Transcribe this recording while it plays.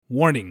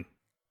Warning.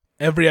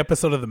 Every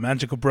episode of the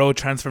Magical Bro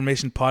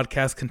Transformation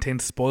Podcast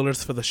contains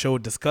spoilers for the show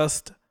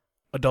discussed,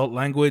 adult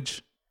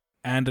language,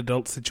 and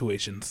adult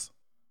situations.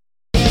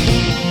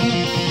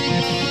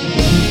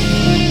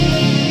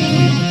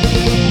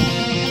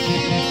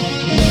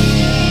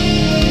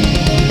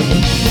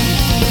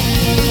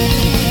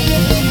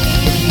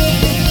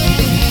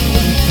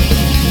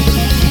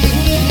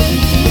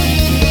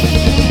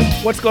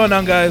 What's going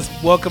on, guys?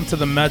 Welcome to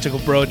the Magical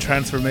Bro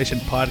Transformation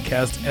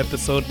Podcast,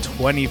 episode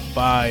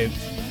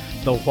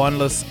 25, the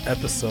Juanless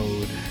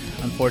episode.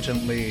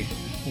 Unfortunately,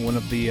 one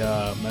of the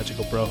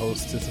Magical Bro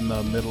hosts is in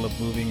the middle of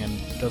moving and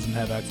doesn't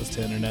have access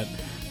to internet,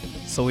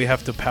 so we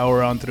have to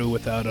power on through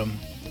without him.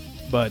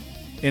 But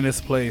in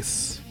his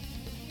place,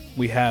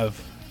 we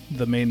have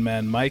the main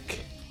man,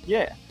 Mike.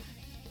 Yeah.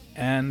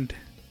 And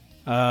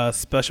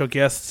special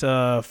guest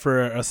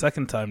for a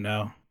second time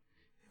now,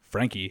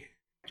 Frankie.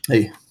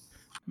 Hey.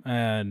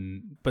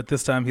 But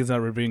this time he's not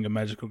reviewing a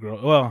magical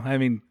girl. Well, I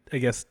mean, I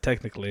guess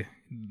technically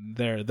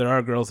there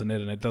are girls in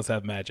it, and it does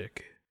have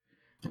magic.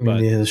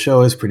 But yeah, the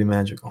show is pretty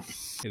magical.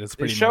 It is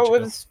pretty.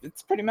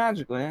 It's pretty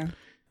magical, yeah.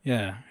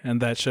 Yeah,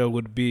 and that show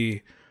would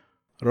be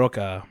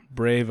Roca,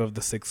 Brave of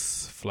the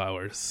Six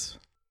Flowers.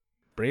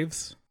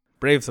 Braves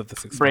of the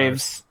Six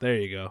Flowers. There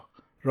you go.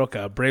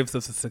 Roca, Braves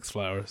of the Six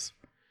Flowers,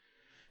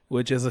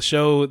 which is a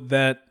show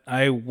that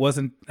I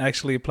wasn't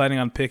actually planning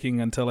on picking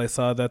until I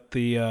saw that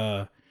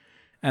the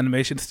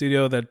animation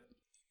studio that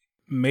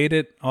made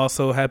it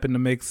also happened to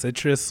make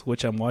Citrus,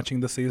 which I'm watching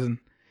this season,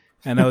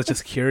 and I was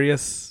just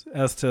curious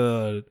as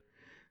to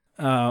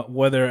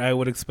whether I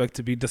would expect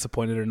to be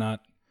disappointed or not.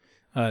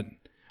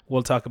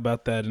 We'll talk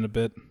about that in a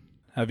bit.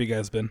 How have you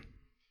guys been?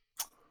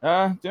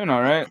 Doing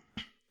all right.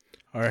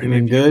 All right,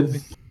 Doing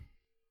good.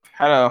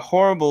 Had a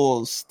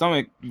horrible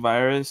stomach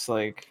virus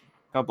like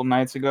a couple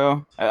nights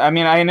ago. I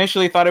mean, I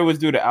initially thought it was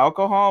due to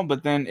alcohol,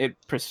 but then it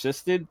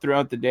persisted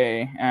throughout the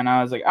day, and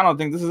I was like, I don't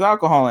think this is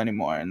alcohol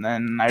anymore. And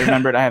then I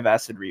remembered I have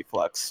acid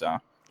reflux, so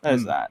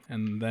there's that.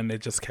 And then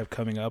it just kept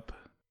coming up.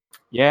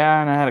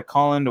 Yeah, and I had to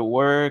call into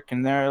work,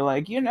 and they're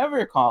like, you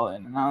never call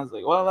in. And I was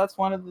like, well, that's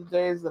one of the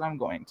days that I'm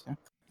going to.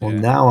 Well,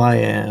 now I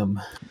am.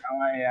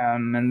 Now I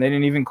am, and they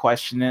didn't even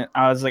question it.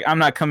 I was like, I'm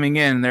not coming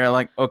in. They're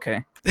like,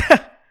 okay.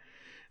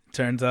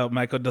 Turns out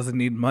Michael doesn't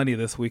need money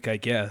this week, I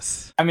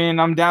guess. I mean,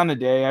 I'm down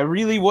today. I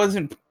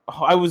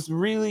was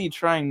really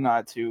trying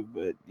not to,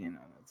 but, you know,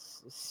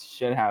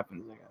 shit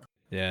happens, I guess.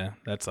 Yeah,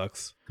 that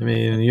sucks. I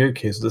mean, in your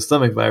case, the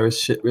stomach virus,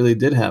 shit really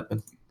did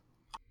happen.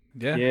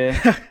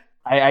 Yeah.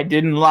 I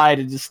didn't lie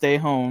to just stay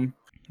home.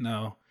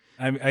 No.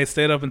 I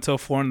stayed up until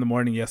 4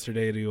 a.m.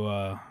 yesterday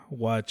to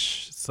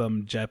watch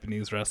some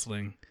Japanese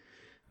wrestling.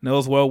 And it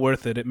was well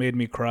worth it. It made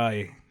me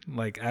cry,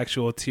 like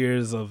actual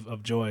tears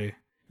of joy,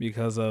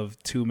 because of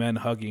two men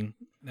hugging.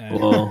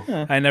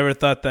 And I never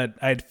thought that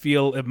I'd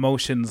feel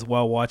emotions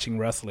while watching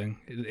wrestling.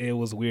 It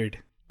was weird.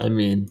 I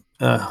mean,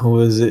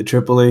 was it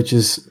Triple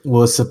H's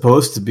was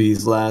supposed to be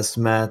his last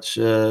match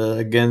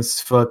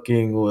against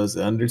was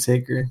it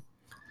Undertaker?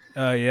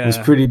 Yeah. It was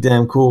pretty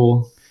damn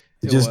cool.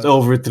 It just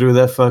overthrew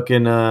that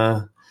fucking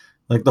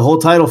like the whole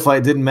title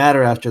fight didn't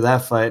matter after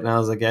that fight, and I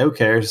was like, yeah, who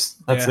cares?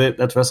 That's it.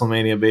 That's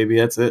WrestleMania, baby.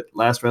 That's it.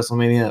 Last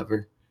WrestleMania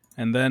ever.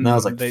 And then that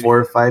was like 4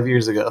 or 5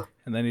 years ago.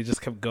 And then he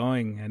just kept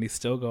going, and he's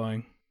still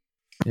going.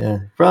 Yeah,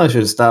 probably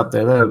should have stopped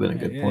there. That would have been a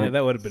good point. Yeah,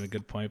 that would have been a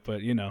good point,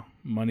 but you know,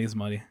 money's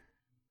money.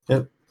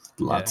 Yep,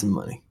 lots of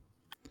money.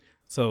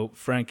 So,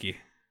 Frankie.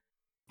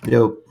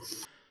 Yep.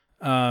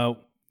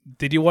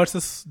 Did you watch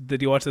this?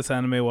 Did you watch this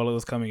anime while it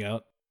was coming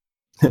out?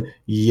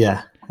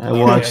 Yeah, I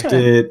watched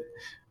it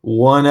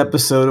one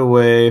episode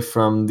away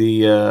from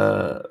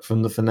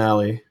the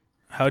finale.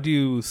 How do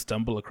you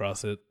stumble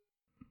across it?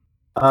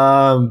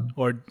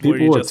 Or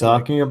people were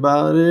talking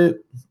about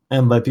it,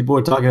 and by people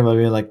were talking about it,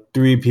 I mean like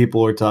 3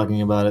 people were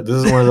talking about it.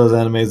 This is one of those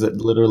animes that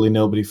literally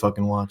nobody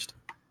fucking watched.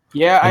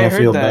 Yeah, I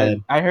heard that. Bad.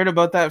 I heard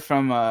about that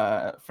from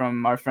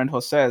our friend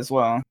Jose as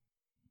well.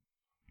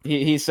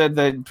 He said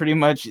that pretty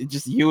much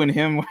just you and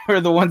him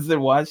were the ones that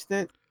watched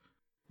it.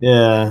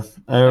 Yeah,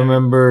 I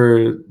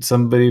remember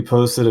somebody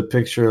posted a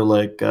picture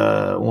like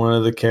one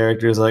of the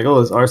characters like, oh,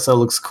 this art style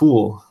looks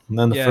cool. And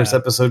then the first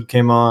episode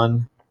came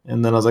on,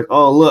 and then I was like,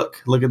 oh,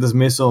 look at this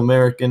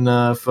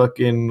Mesoamerican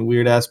fucking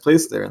weird-ass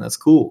place there, and that's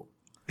cool.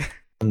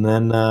 And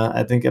then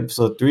I think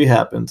episode 3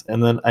 happened,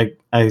 and then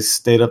I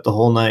stayed up the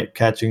whole night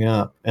catching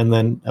up, and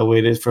then I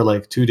waited for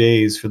like 2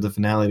 days for the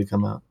finale to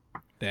come out.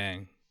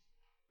 Dang.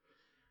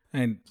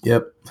 And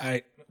yep.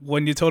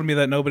 When you told me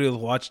that nobody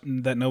watched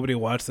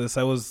this,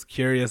 I was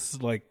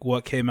curious like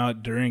what came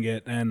out during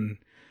it, and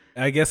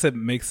I guess it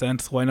makes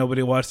sense why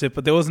nobody watched it,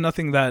 but there was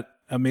nothing that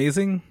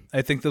amazing.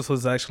 I think this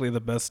was actually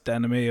the best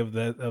anime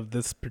of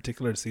this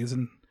particular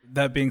season.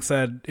 That being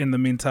said, in the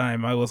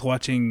meantime, I was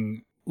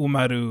watching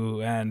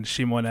Umaru and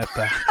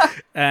Shimoneta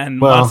and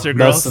Monster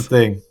Girls. That's the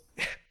thing.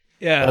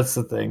 Yeah. That's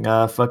the thing.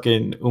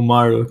 Fucking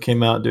Umaru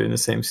came out during the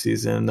same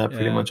season, and that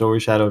pretty much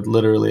overshadowed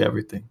literally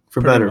everything.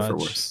 For better or for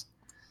worse.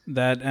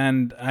 That,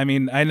 and I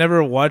mean, I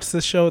never watched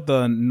this show,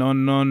 the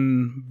Non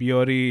Non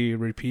Biori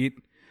Repeat,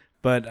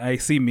 but I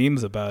see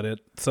memes about it.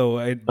 So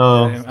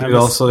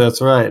also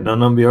that's right.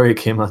 Nononbiori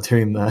came out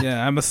during that.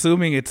 Yeah, I'm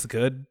assuming it's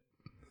good.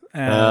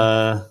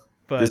 But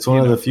it's one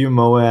of the few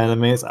moe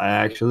animes I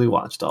actually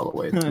watched all the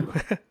way through.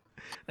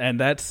 And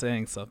that's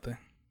saying something.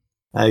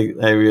 I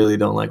really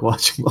don't like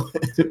watching moe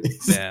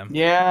animes. Damn.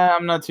 Yeah,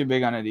 I'm not too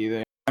big on it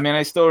either. I mean,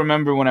 I still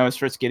remember when I was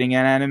first getting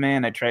an anime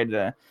and I tried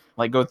to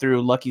go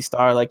through Lucky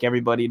Star like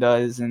everybody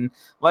does, and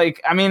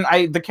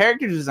the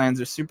character designs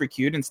are super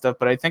cute and stuff,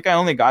 but I think I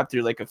only got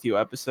through like a few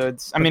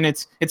episodes. I mean,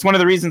 it's one of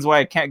the reasons why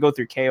I can't go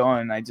through KO,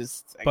 and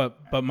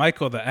But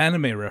Michael, the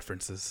anime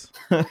references.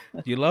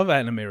 You love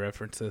anime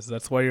references.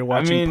 That's why you're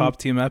watching Pop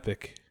Team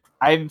Epic.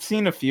 I've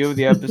seen a few of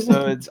the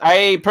episodes.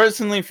 I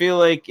personally feel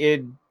like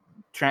it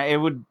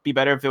would be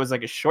better if it was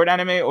like a short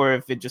anime or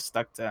if it just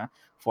stuck to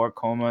 4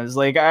 comas.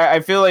 Like I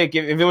feel like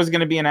if it was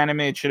going to be an anime,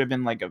 it should have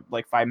been like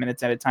 5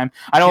 minutes at a time.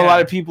 I know a lot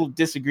of people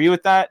disagree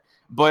with that,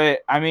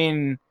 but I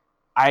mean,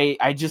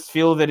 I just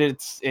feel that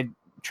it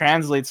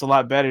translates a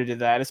lot better to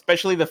that,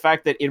 especially the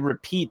fact that it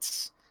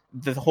repeats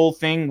the whole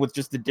thing with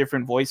just a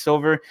different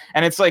voiceover.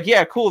 And it's like,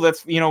 yeah, cool.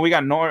 That's, we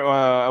got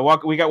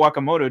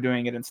Wakamoto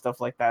doing it and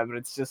stuff like that. But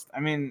it's just, I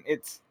mean,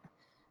 it's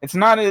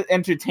not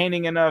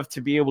entertaining enough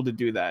to be able to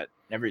do that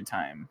every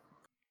time.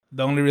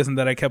 The only reason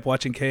that I kept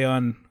watching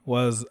K-On!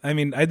 Was, I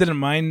mean, I didn't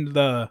mind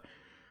the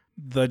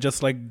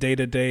just like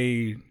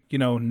day-to-day,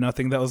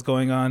 nothing that was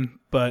going on,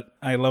 but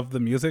I love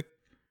the music.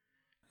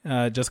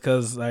 Just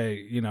because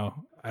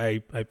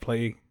I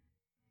play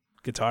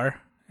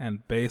guitar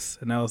and bass,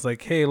 and I was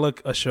like, hey,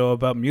 look, a show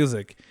about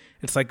music.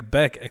 It's like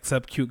Beck,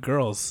 except cute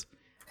girls.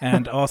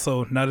 And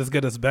also not as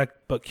good as Beck,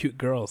 but cute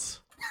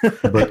girls.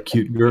 But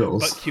cute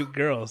girls. But cute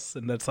girls.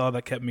 And that's all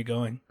that kept me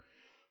going.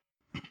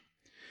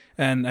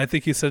 And I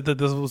think you said that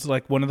this was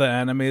like one of the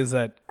animes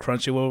that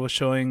Crunchyroll was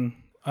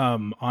showing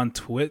on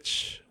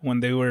Twitch when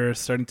they were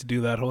starting to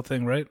do that whole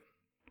thing, right?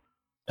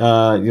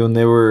 When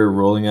they were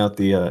rolling out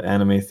the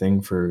anime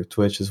thing for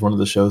Twitch, is one of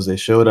the shows they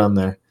showed on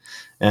there.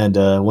 And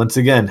once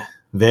again,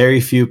 very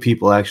few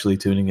people actually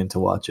tuning in to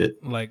watch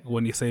it. Like,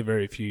 when you say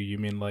very few, you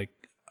mean like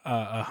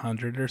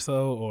 100 or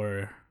so,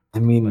 or? I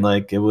mean,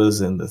 like it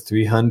was in the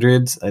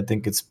 300s. I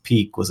think its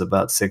peak was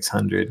about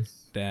 600.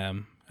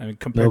 Damn. I mean,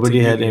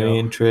 nobody had any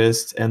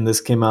interest, and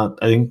this came out.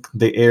 I think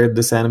they aired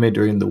this anime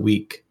during the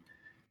week,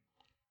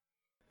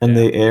 and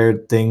they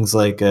aired things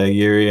like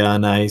Yuri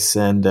on Ice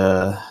and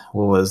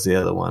what was the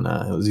other one?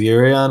 It was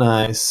Yuri on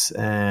Ice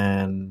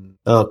and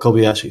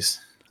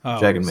Kobayashi's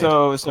Dragon Maid.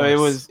 So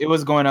it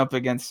was going up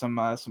against some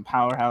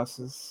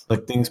powerhouses,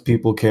 like things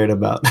people cared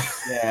about.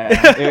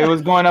 Yeah, it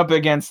was going up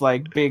against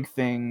like big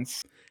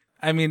things.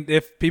 I mean,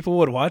 if people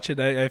would watch it,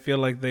 I feel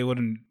like they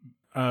wouldn't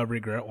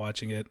regret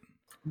watching it.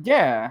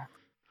 Yeah.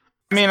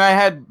 I mean, I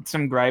had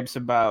some gripes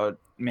about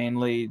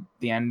mainly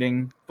the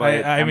ending,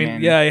 but I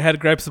mean, I had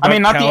gripes about. I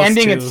mean, not the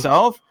ending too.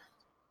 itself,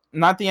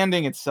 not the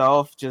ending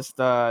itself, just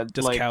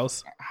like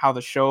cows. How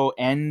the show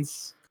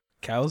ends.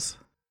 Cows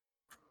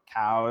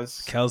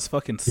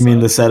fucking suck. You mean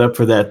the setup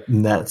for that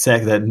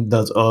sec that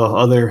does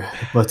other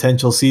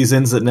potential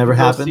seasons that never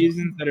happen?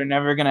 Seasons that are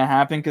never gonna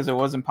happen because it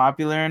wasn't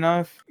popular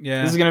enough.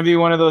 Yeah, this is gonna be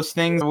one of those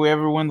things. If we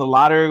ever win the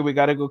lottery, we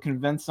got to go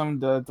convince them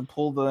to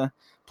pull the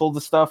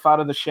stuff out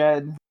of the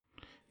shed.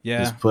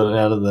 Yeah, just put it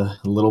out of the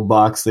little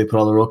box they put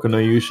all the Roku no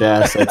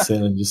Yusha assets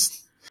in, and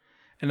just.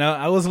 And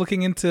I was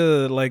looking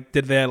into like,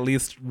 did they at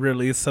least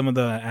release some of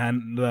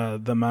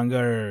the manga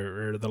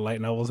or the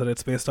light novels that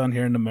it's based on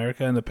here in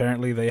America? And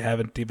apparently they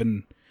haven't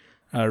even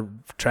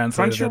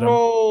translated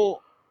Crunchyroll.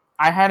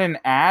 I had an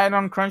ad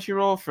on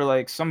Crunchyroll for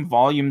like some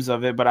volumes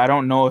of it, but I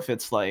don't know if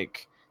it's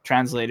like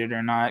translated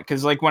or not,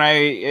 because like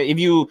if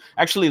you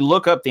actually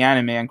look up the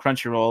anime on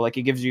Crunchyroll, like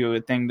it gives you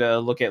a thing to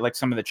look at like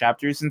some of the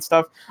chapters and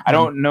stuff. I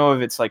don't know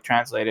if it's like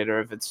translated or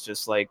if it's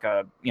just like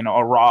a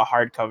raw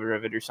hardcover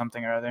of it or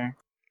something or other.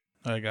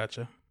 I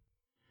gotcha.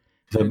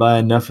 If I buy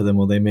enough of them,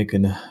 will they make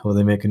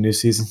a new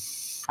season?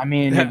 I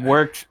mean, it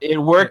worked. It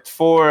worked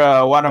for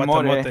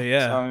Watamote.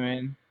 Yeah. So, I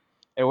mean,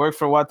 it worked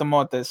for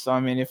Watamote. So I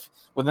mean, if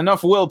with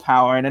enough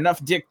willpower and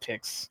enough dick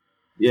pics.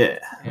 Yeah.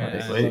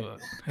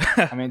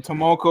 I mean,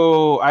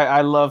 Tomoko.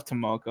 I love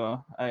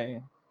Tomoko.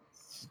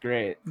 She's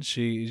great.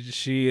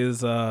 She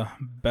is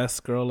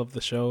best girl of the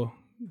show,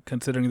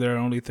 considering there are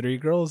only 3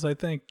 girls. I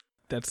think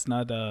that's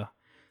not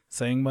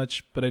saying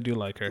much, but I do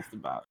like her. Just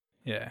about.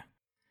 Yeah.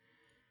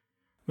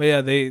 But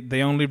yeah,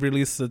 they only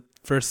released the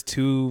first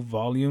 2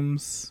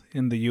 volumes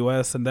in the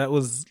US, and that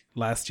was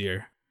last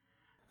year.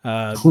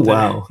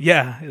 Wow.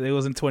 Yeah, it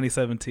was in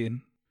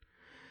 2017.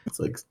 It's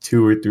like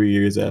 2 or 3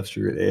 years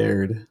after it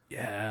aired.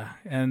 Yeah,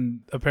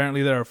 and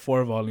apparently there are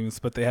 4 volumes,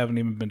 but they haven't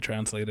even been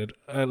translated,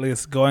 at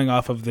least going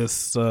off of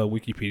this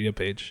Wikipedia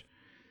page.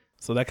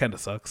 So that kind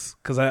of sucks,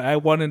 because I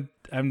wanted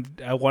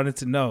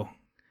to know.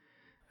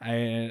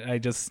 I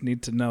just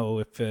need to know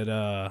if it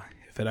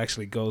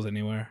actually goes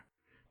anywhere.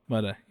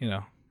 But I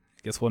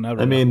guess we'll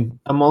never. I mean,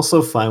 I'm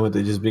also fine with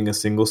it just being a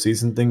single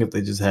season thing if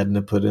they just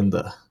hadn't put in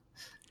the.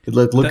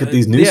 Look at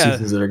these new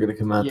seasons that are going to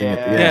come out.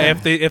 Yeah,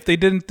 if they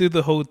didn't do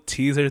the whole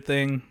teaser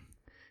thing,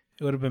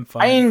 It would have been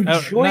fun. I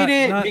enjoyed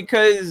it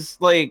because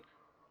like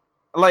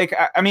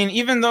I mean,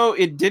 even though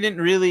it didn't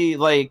really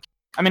like,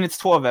 I mean, it's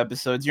 12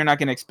 episodes. You're not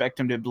gonna expect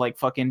him to like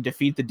fucking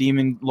defeat the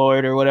Demon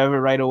Lord or whatever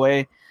right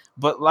away.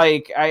 But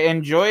like, I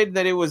enjoyed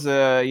that it was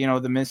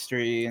the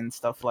mystery and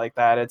stuff like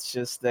that. It's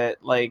just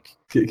that like,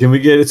 can we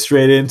get it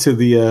straight into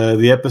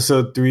the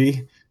episode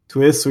 3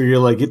 twist where you're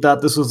like, you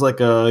thought this was like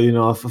a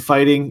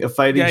fighting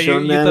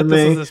shonen anime,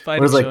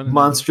 or it's like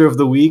monster of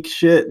the week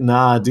shit?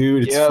 Nah,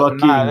 dude, it's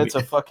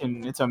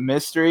it's a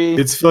mystery.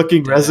 It's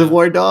fucking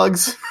Reservoir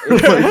Dogs.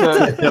 It's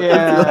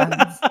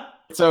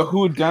it's a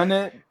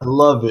whodunit. I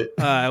love it.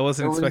 I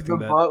wasn't expecting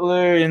the that.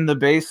 Butler in the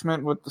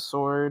basement with the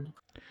sword.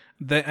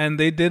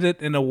 They did it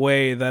in a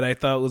way that I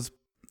thought was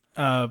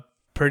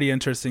pretty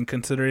interesting,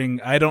 considering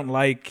I don't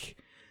like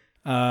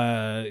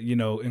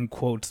in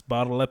quotes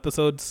bottle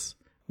episodes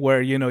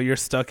where you're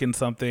stuck in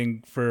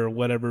something for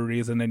whatever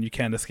reason and you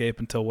can't escape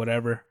until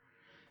whatever.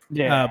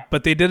 Yeah.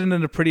 But they did it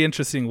in a pretty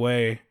interesting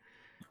way.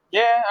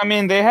 Yeah, I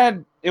mean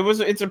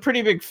it's a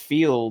pretty big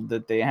field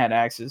that they had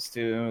access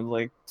to,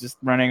 like just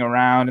running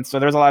around, and so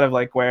there's a lot of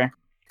like where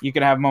you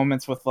could have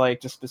moments with like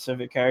just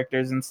specific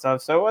characters and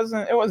stuff. So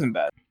it wasn't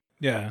bad.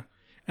 Yeah.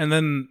 And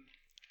then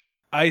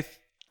I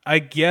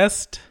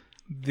guessed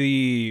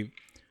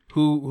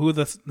who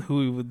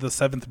the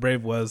seventh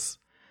Brave was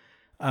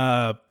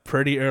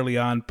pretty early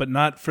on, but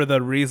not for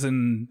the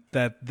reason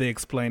that they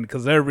explained,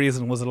 because their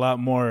reason was a lot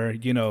more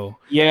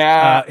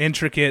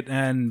intricate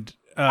and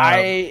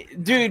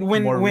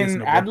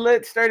when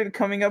Adlet started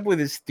coming up with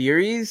his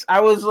theories,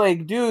 I was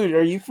like, dude,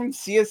 are you from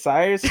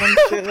CSI or some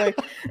shit? Like,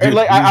 dude,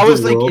 I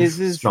was like, is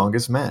this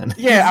strongest man?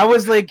 Yeah, I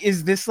was like,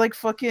 is this like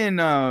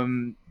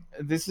fucking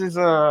this is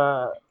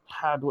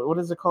what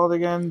is it called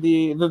again?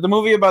 The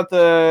movie about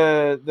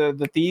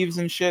the thieves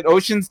and shit.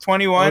 Ocean's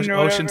 21 or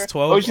Ocean's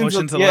 12, Ocean's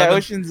 11. Yeah,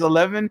 Ocean's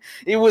 11.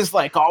 It was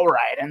like, all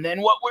right, and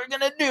then what we're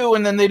gonna do,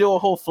 and then they do a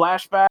whole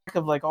flashback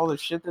of like all the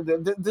shit.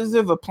 These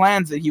are the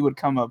plans that he would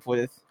come up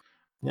with.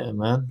 Yeah,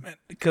 man.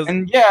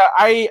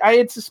 I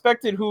had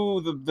suspected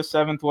who the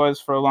seventh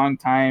was for a long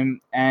time,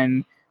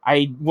 and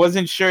I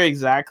wasn't sure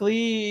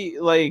exactly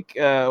like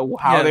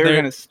how they were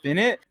gonna spin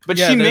it, but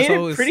she made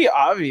it pretty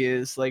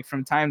obvious, like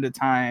from time to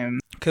time.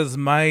 Because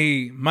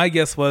my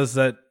guess was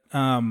that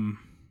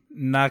Nakadebedea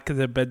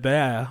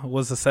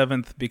was the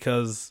seventh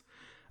because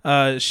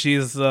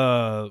she's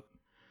the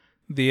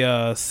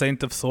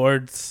Saint of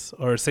Swords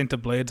or Saint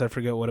of Blades, I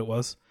forget what it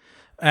was.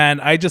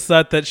 And I just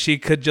thought that she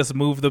could just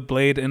move the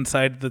blade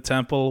inside the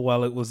temple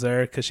while it was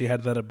there because she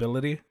had that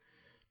ability.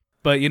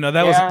 But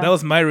that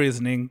was my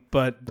reasoning.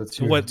 But that's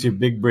your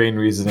big brain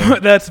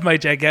reasoning. That's my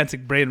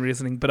gigantic brain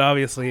reasoning. But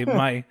obviously,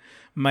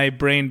 my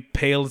brain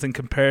pales in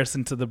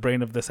comparison to the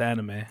brain of this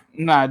anime.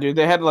 Nah, dude,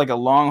 they had like a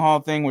long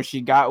haul thing where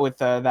she got with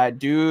that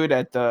dude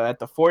at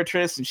the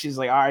fortress, and she's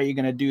like, "All right, you're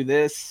gonna do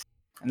this,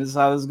 and this is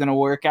how this is gonna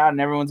work out,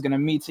 and everyone's gonna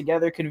meet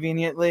together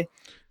conveniently."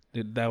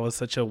 Dude, that was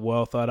such a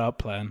well thought out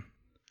plan.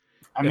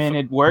 I mean,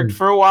 it worked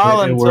for a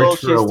while until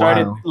she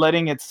started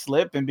letting it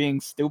slip and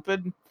being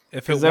stupid.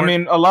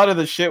 A lot of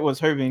the shit was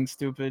her being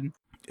stupid.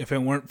 If it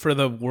weren't for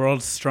the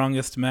world's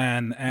strongest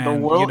man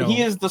and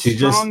he is the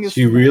strongest.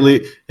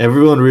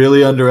 Everyone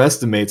really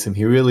underestimates him.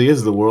 He really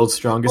is the world's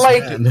strongest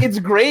man. It's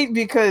great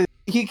because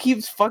he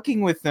keeps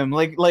fucking with them.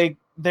 Like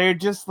they're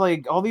just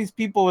like all these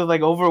people with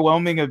like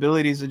overwhelming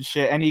abilities and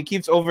shit, and he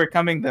keeps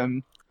overcoming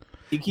them.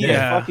 He keeps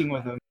fucking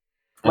with them.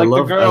 Like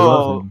the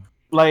girl,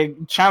 like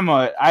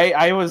Chama,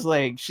 I was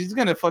like, she's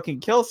gonna fucking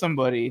kill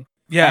somebody.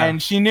 Yeah,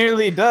 and she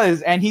nearly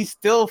does, and he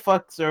still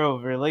fucks her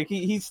over. Like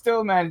he's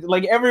still managed.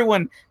 Like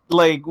everyone,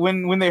 like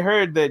when they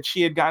heard that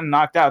she had gotten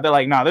knocked out, they're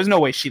like, "Nah, there's no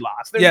way she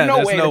lost. There's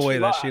no way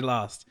that she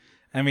lost."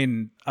 I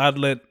mean,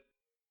 Adlet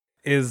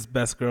is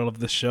best girl of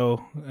the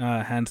show,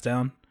 hands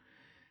down.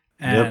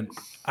 And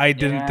I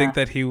didn't think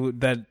that he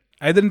would.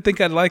 I didn't think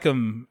I'd like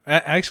him.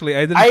 Actually,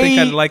 I didn't think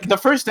I'd like the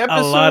first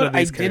episode. A lot of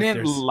these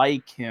didn't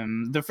like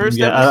him. The first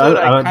episode,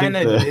 I kind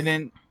of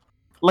didn't.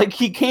 Like,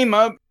 he came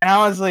up, and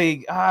I was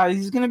like,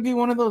 he's going to be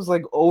one of those,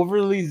 like,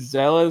 overly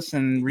zealous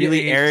and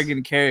really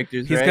arrogant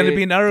characters, He's going to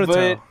be Naruto.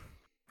 But,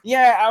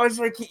 yeah, I was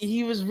like,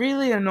 he was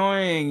really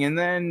annoying, and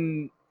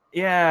then...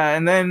 Yeah,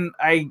 and then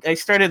I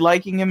started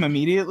liking him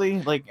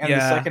immediately, like, in the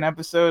second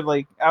episode.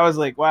 Like, I was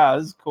like, wow,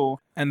 this is cool.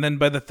 And then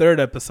by the third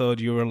episode,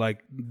 you were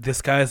like,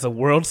 this guy is the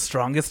world's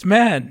strongest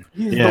man.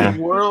 He's the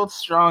world's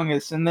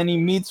strongest. And then he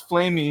meets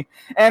Flamey.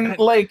 And,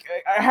 like,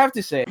 I have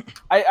to say,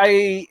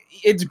 I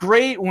it's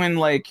great when,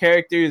 like,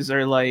 characters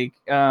are, like,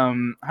 how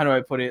do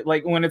I put it?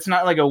 Like, when it's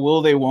not, like, a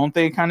will they, won't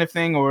they kind of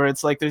thing, or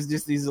it's, like, there's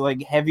just these,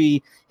 like,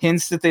 heavy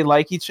hints that they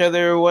like each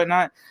other or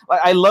whatnot.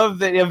 Like, I love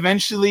that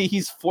eventually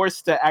he's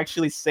forced to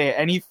actually say it,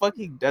 and he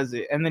fucking does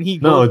it. And then he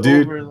goes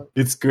over... Like,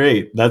 it's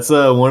great. That's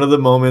one of the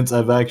moments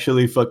I've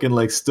actually fucking,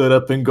 like, stood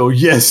up and go,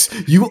 yes,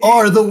 you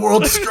are the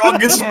world's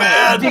strongest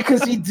man.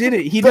 Because he did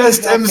it. He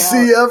best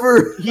MC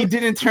ever. He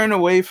didn't turn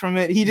away from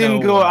it. He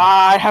didn't go,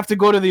 I have to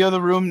go to the other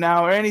room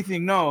now or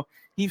anything. No,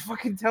 he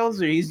fucking tells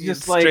her. He's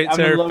just like, I'm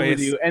in love with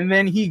you. And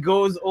then he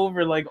goes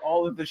over like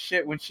all of the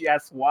shit when she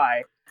asks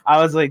why.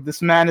 I was like,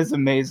 this man is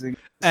amazing.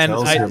 And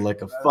Tells her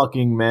like a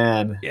fucking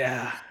man.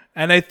 Yeah.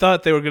 And I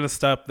thought they were going to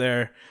stop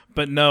there,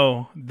 but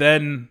no.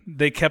 Then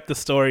they kept the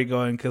story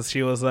going because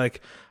she was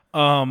like,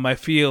 oh, my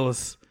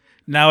feels.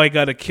 Now I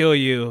got to kill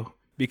you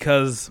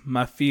because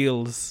my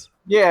feels.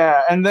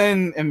 Yeah, and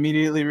then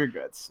immediately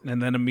regrets. it.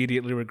 And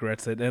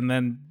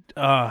then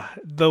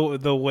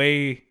the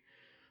way...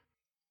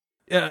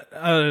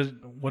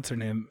 what's her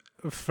name?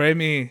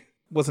 Fremi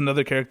was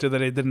another character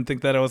that I didn't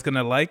think that I was going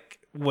to like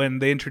when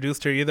they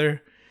introduced her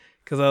either.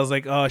 Because I was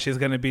like, oh, she's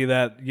going to be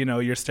that,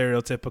 your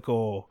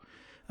stereotypical...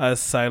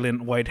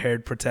 silent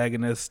white-haired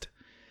protagonist,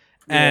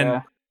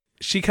 and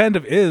she kind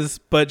of is,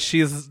 but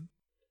she's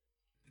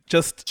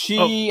just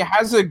she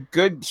has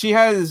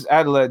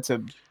Adlet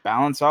to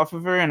balance off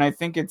of her, and I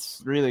think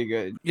it's really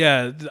good.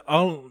 Yeah,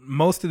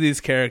 most of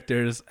these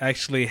characters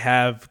actually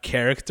have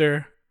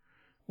character,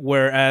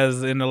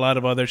 whereas in a lot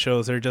of other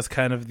shows they're just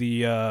kind of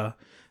the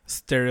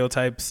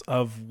stereotypes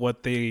of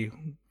what they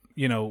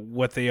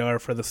are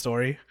for the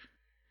story.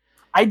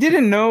 I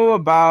didn't know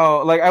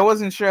about, I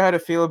wasn't sure how to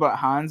feel about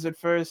Hans at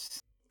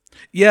first.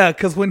 Yeah,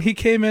 because when he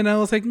came in, I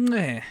was like,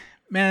 man.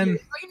 Yeah.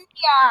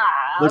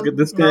 Look at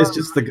this guy's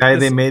just the guy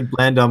they made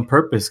bland on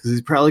purpose because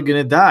he's probably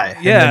going to die.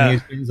 Yeah. And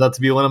then he turns out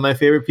to be one of my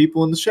favorite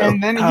people in the show.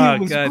 And then he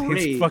was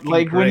great. He's fucking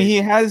when great. he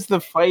has the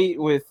fight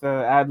with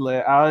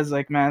Adlet, I was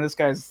like, man, this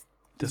guy's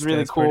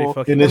really cool.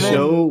 In a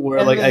show where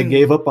I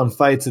gave up on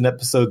fights in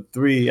episode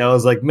 3, I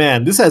was like,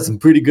 man, this has some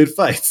pretty good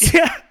fights.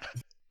 Yeah.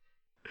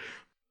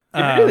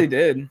 It really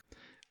did.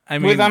 I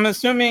mean, I'm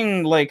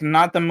assuming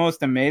not the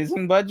most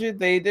amazing budget,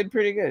 they did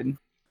pretty good.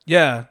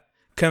 Yeah.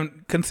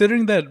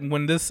 Considering that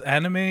when this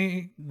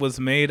anime was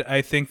made,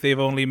 I think they've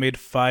only made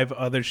 5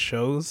 other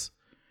shows,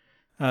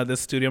 this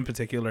studio in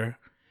particular.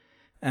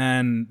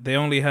 And they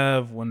only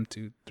have 1,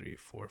 2, 3,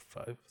 4,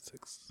 5,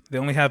 6. They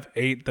only have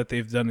 8 that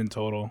they've done in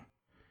total.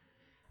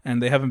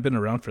 And they haven't been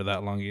around for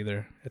that long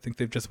either. I think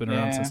they've just been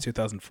around since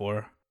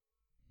 2004.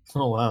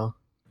 Oh, wow.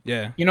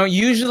 Yeah.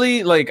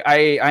 Usually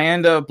I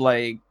end up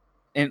liking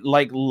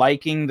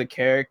the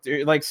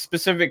character,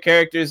 specific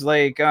characters.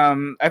 I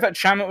thought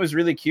Shamit was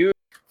really cute.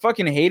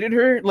 Fucking hated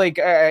her.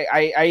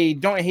 I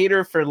don't hate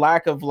her for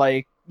lack of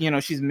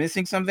she's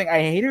missing something. I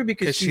hate her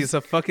because she's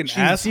a fucking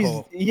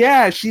asshole.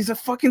 She's a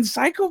fucking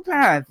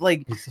psychopath.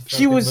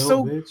 She was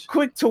so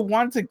quick to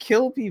want to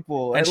kill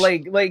people. And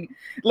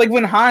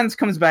when Hans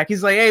comes back,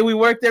 he's like, "Hey, we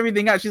worked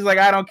everything out." She's like,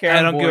 "I don't care."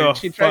 I don't give a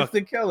She fuck. tries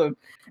to kill him.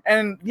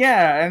 And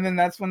then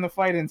that's when the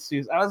fight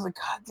ensues. I was like,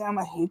 God damn,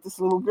 I hate this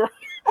little girl.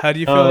 How do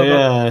you feel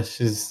about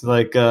she's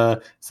like,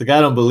 it's like,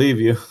 I don't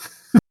believe you.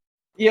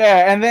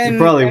 Yeah, and then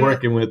you're probably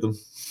working with them.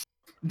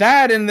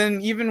 That, and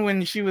then even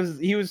when he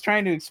was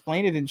trying to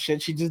explain it and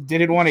shit, she just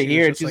didn't want to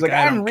hear it. She's like,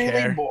 I'm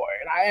really bored.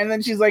 And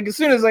then she's like, as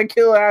soon as I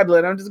kill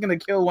Adlet, I'm just gonna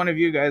kill one of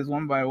you guys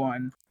one by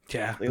one.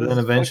 Yeah. And then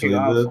eventually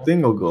the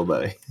thing will go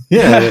by.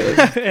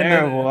 Yeah.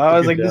 Terrible. I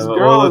was like, this girl.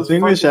 Well, the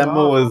thing with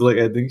Shanmo was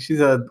I think she's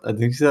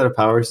had a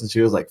power since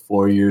she was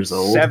 4 years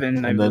old.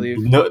 7, I believe.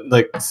 No,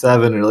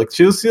 7 or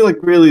she was still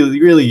really,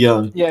 really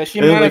young. Yeah, she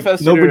and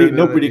manifested.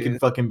 Nobody can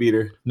fucking beat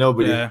her.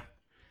 Nobody. Yeah.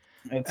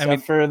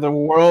 Except for the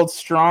world's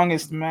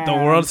strongest man. The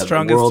world's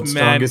strongest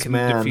man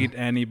can defeat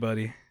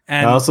anybody.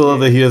 And I also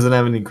love that he doesn't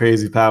have any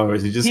crazy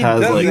powers. He just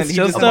has he's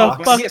just a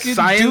fucking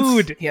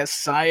dude. He has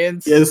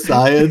science. He has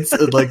science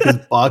and his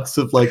box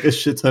of a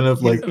shit ton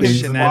of things.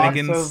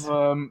 Shenanigans.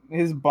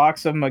 His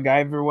box of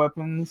MacGyver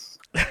weapons.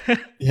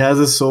 He has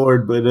a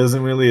sword, but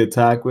doesn't really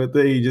attack with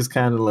it. He just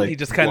kind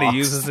of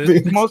uses it.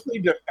 It's mostly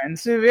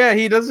defensive. Yeah,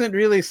 he doesn't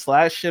really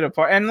slash shit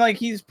apart. And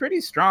he's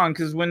pretty strong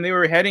because when they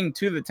were heading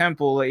to the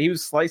temple, he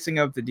was slicing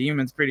up the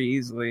demons pretty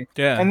easily.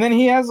 Yeah. And then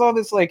he has all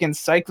this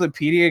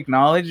encyclopedic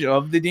knowledge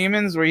of the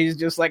demons where he's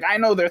just I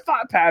know their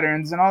thought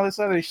patterns and all this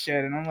other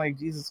shit. And I'm like,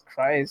 Jesus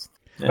Christ.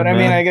 But I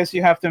mean, I guess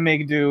you have to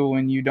make do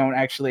when you don't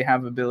actually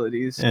have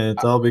abilities. And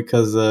it's all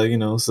because,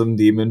 some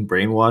demon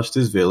brainwashed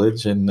his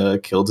village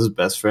and killed his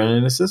best friend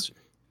and his sister.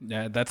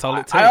 Yeah, that's all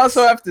it takes. I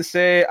also have to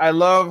say, I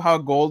love how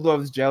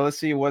Goldov's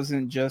jealousy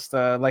wasn't just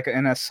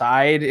an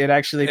aside. It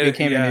actually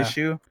became an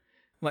issue.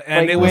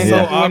 And it was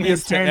so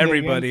obvious to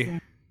everybody.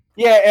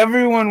 Yeah,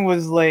 everyone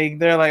was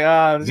they're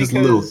like, just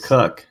a little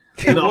cuck.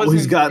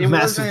 He's got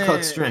massive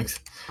cuck strength.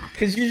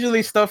 Because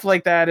usually stuff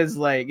like that is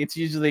it's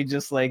usually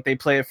just they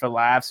play it for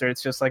laughs or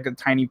it's just a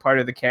tiny part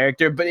of the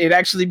character. But it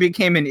actually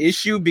became an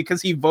issue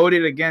because he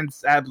voted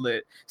against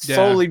Adlet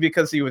solely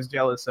because he was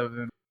jealous of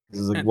him.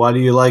 He's like, why do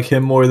you like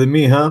him more than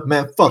me, huh?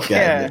 Man, fuck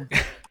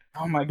Adlet.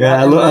 Oh my god.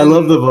 Yeah, I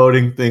love the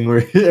voting thing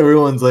where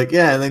everyone's like,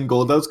 yeah, and then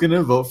Goldov's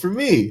gonna vote for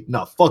me.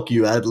 No, fuck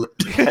you, Adlet.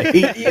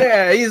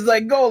 Yeah, he's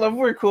like, Goldov,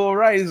 we're cool,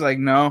 right? He's like,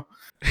 no.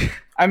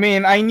 I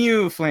mean, I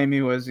knew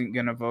Flamey wasn't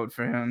gonna vote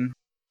for him.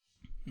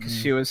 Because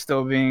she was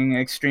still being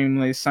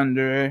extremely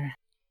sunder.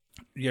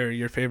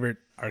 Your favorite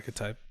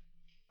archetype?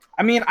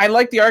 I mean, I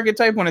like the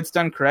archetype when it's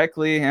done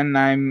correctly, and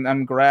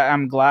I'm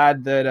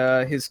glad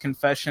that his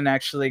confession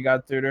actually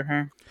got through to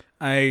her.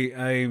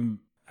 I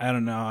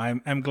don't know.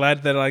 I'm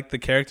glad that I like the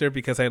character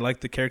because I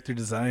like the character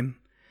design,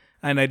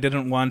 and I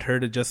didn't want her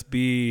to just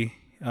be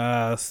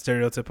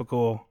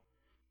stereotypical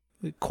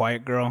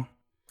quiet girl.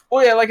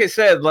 Well, yeah, like I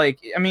said, like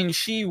I mean,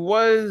 she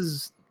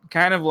was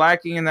kind of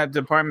lacking in that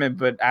department,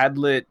 but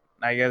Adlet,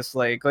 I guess,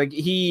 like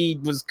he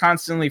was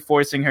constantly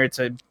forcing her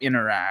to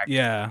interact.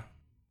 Yeah,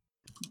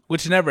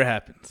 which never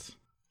happens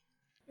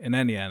in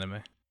any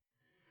anime.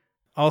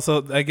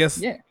 Also, I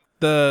guess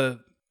the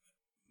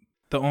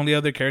only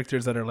other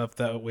characters that are left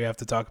that we have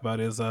to talk about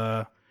is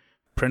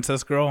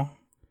Princess Girl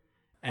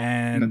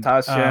and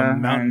Natasha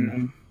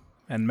Mountain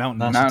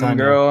Mountain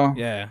Girl.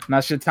 Yeah,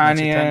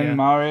 Nashitania and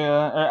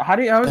Maria.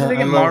 How was it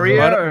again?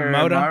 Maria or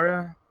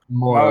Maura?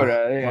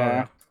 Maura,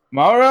 yeah.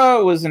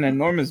 Maura was an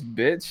enormous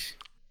bitch.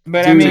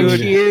 But dude. I mean,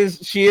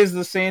 she is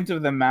the saint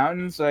of the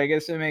mountain, so I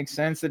guess it makes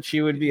sense that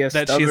she would be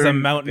that she's a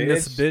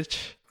mountainous bitch.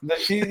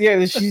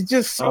 She's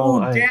just so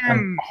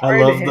damn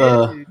I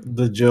love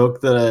the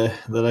joke that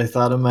I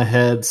thought in my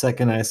head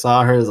second I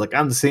saw her is like,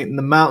 I'm the saint in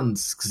the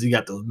mountains because you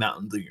got those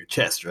mountains in your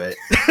chest, right?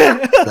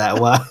 That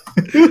why?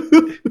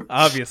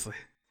 Obviously,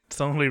 it's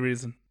the only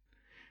reason.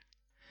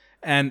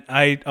 And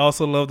I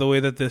also love the way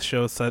that this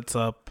show sets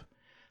up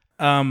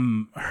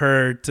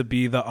her to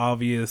be the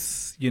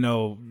obvious,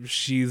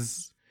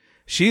 she's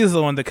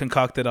the one that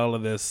concocted all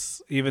of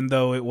this, even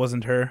though it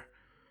wasn't her.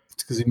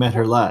 It's because you met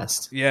her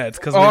last. Yeah, it's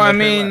because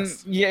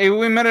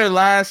we met her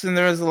last, and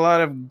there was a lot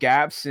of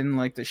gaps in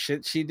like the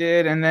shit she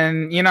did, and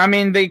then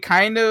they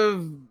kind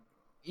of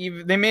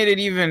they made it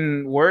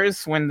even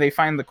worse when they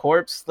find the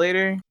corpse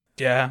later.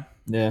 Yeah.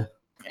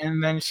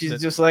 And then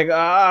she's just like,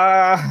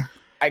 I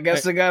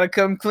guess I gotta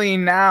come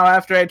clean now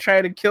after I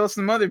try to kill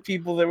some other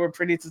people that were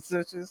pretty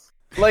suspicious.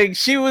 Like,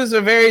 she was a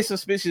very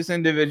suspicious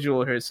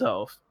individual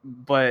herself,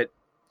 but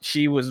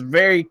she was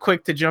very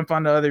quick to jump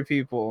onto other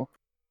people.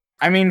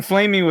 I mean,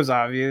 Flamey was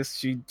obvious.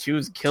 She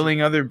was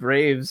killing other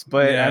Braves,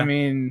 but I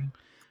mean,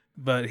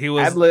 but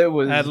Adlet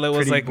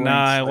was like,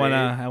 nah,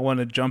 I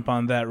wanna jump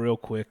on that real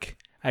quick.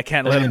 I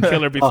can't let him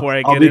kill her before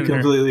I get in. I'll be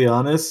completely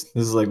honest.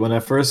 This is like when I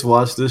first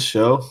watched this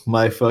show,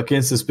 my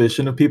fucking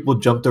suspicion of people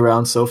jumped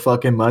around so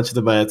fucking much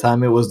that by the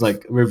time it was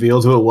like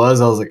revealed who it was,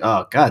 I was like,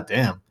 oh god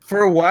damn.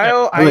 For a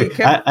while, I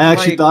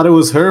actually thought it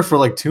was her for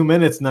like 2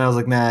 minutes, and then I was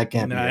like, nah, I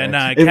can't be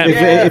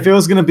her. If it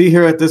was gonna be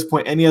her at this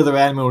point, any other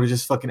anime would have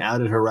just fucking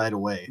outed her right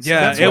away. So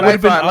yeah, it would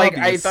have been obvious,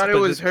 I thought it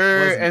was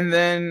her, and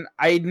then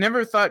I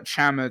never thought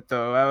Chamet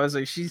though. I was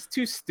like, she's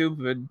too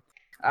stupid.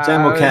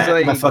 Chamo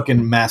can't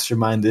fucking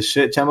mastermind this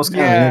shit. Chamo's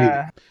kind of an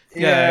idiot.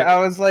 Yeah, I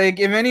was like,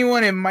 if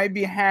anyone, it might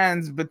be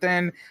Hands, but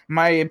then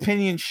my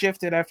opinion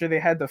shifted after they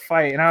had the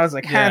fight, and I was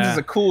like, Hands is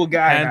a cool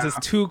guy. Hands is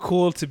too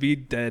cool to be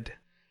dead.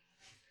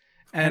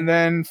 And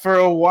then for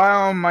a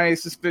while, my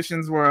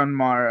suspicions were on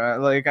Mara.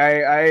 Like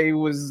I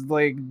was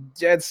like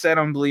dead set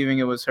on believing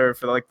it was her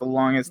for like the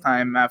longest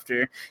time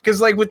after, because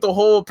like with the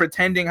whole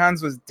pretending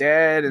Hans was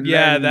dead, and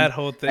that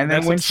whole thing. And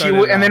then when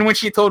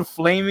she told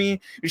Flamey,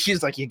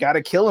 she's like, "You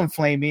gotta kill him,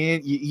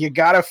 Flamey. You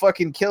gotta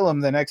fucking kill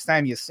him the next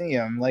time you see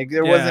him." Like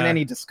there wasn't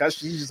any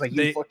discussion. She's just like,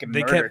 "You fucking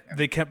murder him."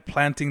 They kept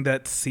planting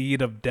that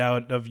seed of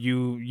doubt of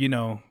you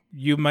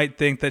might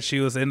think that she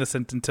was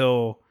innocent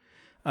until.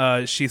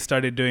 She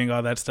started doing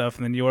all that stuff,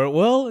 and then you were,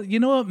 well, you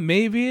know what?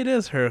 Maybe it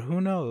is her.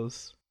 Who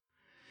knows?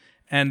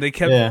 And they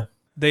kept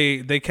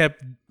they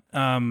kept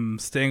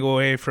staying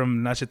away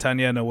from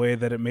Nashitania in a way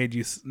that it made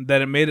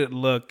it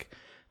look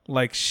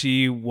like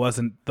she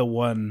wasn't the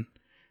one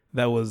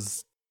that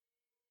was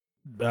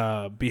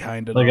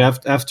behind it. Like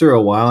after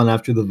a while and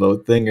after the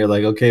vote thing, you're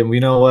like, okay, you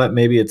know what?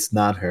 Maybe it's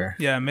not her.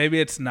 Yeah, maybe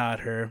it's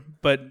not her,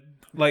 but.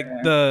 Like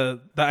the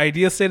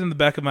idea stayed in the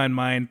back of my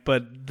mind,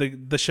 but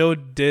the show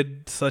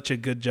did such a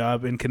good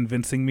job in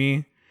convincing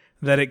me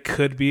that it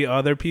could be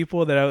other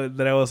people that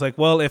I was like,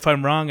 well, if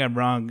I'm wrong, I'm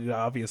wrong,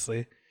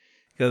 obviously,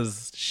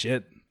 because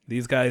shit,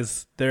 these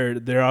guys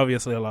they're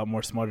obviously a lot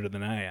more smarter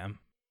than I am.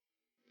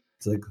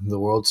 It's like the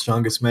world's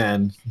strongest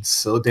man. He's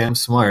so damn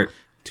smart.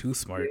 Too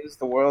smart. He's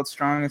the world's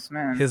strongest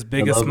man. His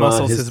biggest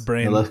muscle is his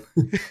brain.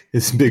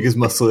 His biggest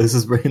muscle is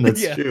his brain.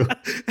 That's true.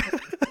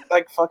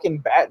 Like fucking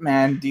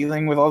Batman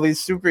dealing with all these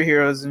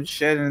superheroes and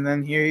shit, and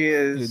then here he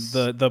is,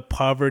 the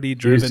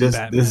poverty-driven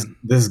Batman.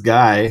 This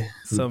guy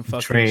who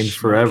trained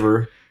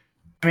forever.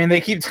 I mean, they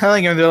keep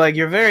telling him, they're like,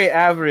 "You're very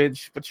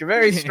average, but you're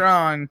very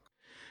strong."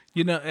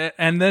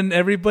 And then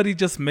everybody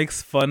just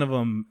makes fun of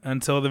him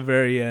until the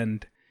very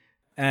end.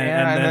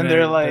 And then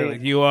they're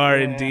like, "You are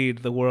indeed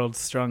the world's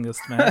strongest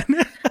man."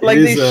 Like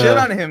they shit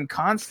on him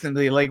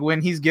constantly. Like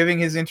when he's giving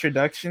his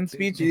introduction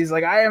speech, he's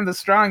like, "I am the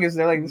strongest."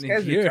 They're like, "This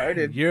guy's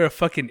retarded. You're a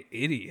fucking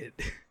idiot."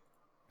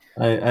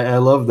 I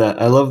love that.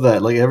 I love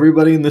that. Like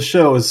everybody in the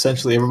show is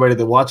essentially everybody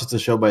that watches the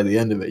show by the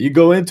end of it. You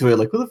go into it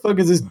like, who the fuck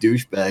is this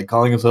douchebag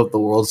calling himself the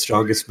world's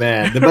strongest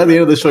man? Then by the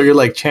end of the show, you're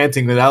like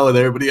chanting it out with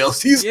everybody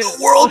else. He's the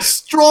world's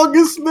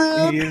strongest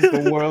man. He is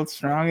the world's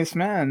strongest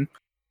man.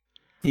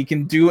 He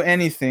can do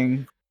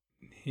anything.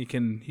 He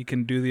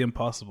can do the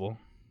impossible.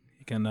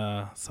 He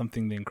can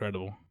something the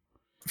incredible.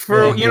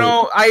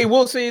 I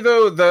will say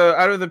though,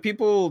 out of the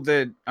people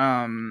that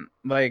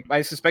like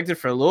I suspected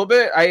for a little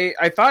bit,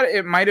 I thought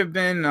it might have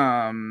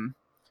been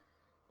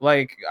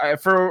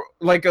For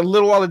like a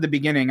little while at the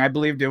beginning, I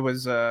believed it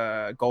was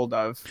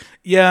Goldov.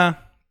 Yeah,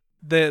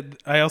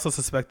 I also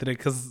suspected it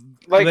because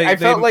I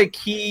felt like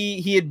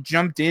he had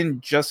jumped in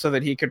just so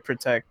that he could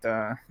protect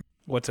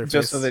what's her face?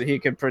 Just so that he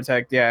could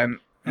protect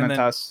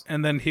Natas.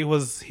 And then he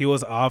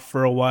was off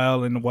for a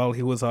while, and while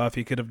he was off,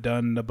 he could have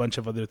done a bunch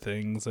of other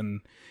things,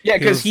 and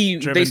because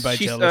driven by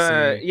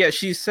jealousy.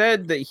 She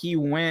said that he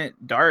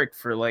went dark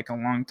for like a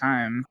long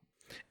time,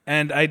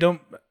 and I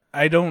don't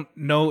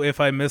know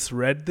if I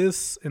misread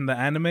this in the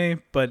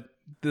anime, but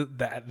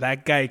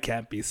that guy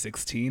can't be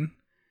 16.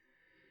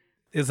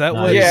 Is that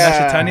what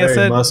Tanya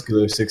said?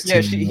 Muscular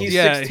 16.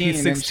 Yeah,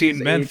 he's 16.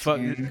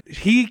 Man,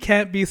 he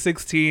can't be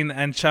 16,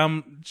 and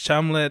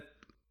Chamlet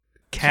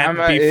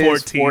can't be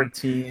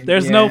 14.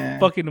 There's no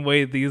fucking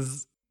way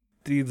these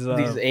fucking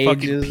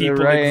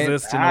people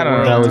exist in the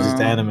world. That was just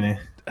anime.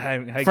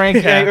 Frank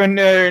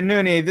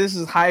Nooney, this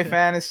is high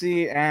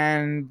fantasy,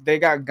 and they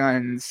got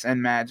guns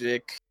and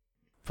magic.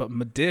 But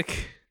my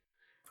dick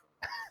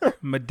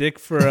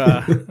for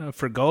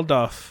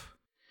Goldov.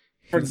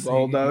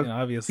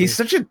 Obviously, he's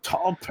such a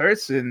tall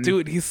person,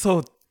 dude. He's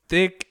so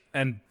thick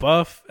and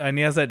buff, and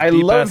he has that. I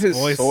deep love ass his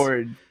voice.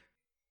 sword.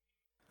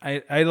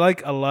 I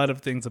like a lot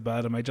of things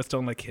about him. I just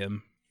don't like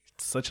him.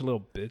 He's such a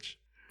little bitch.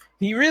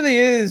 He really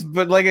is,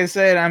 but like I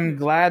said, I'm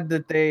glad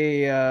that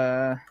they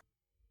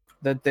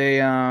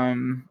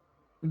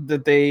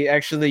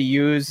actually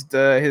used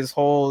his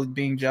whole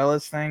being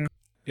jealous thing.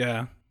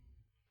 Yeah.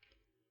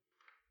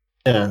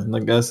 Yeah,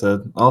 like I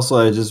said. Also,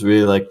 I just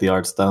really like the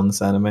art style in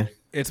this anime.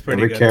 It's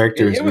pretty Every good.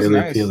 character is really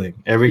appealing.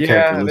 Every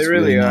character looks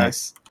really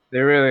nice. They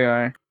really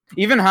are.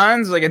 Even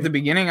Hans, like at the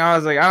beginning, I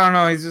was like, I don't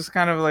know, he's just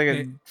kind of like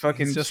a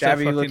fucking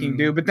shabby looking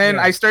dude. But then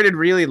I started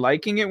really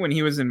liking it when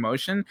he was in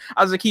motion.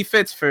 I was like, he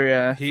fits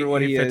for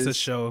what he fits is. His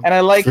show. And I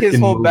like his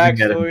whole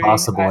backstory.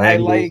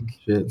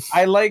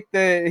 I like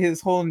that his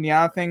whole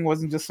Nya thing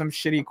wasn't just some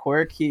shitty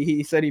quirk.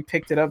 He said he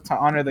picked it up to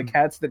honor the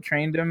cats that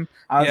trained him.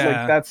 I was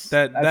like,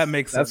 that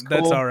makes sense.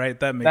 That's all right.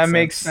 That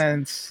makes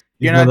sense.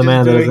 You're not the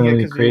man that doesn't have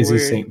any crazy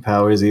saint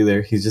powers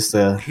either. He's just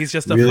a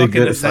really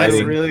good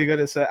assassin. Really good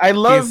assassin. I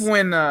love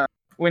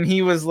when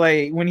he was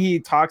like, when he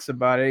talks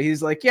about it,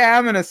 he's like, yeah,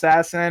 I'm an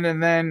assassin.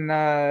 And then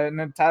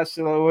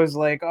Natasha was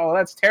like, oh,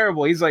 that's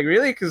terrible. He's like,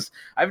 really? Because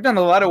I've done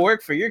a lot of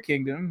work for your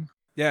kingdom.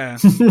 Yeah.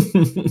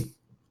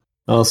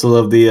 I also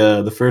love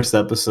the first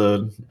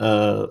episode.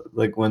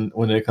 Like when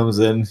it comes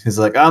in, he's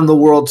like, I'm the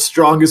world's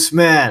strongest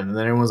man. And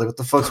then everyone's like, what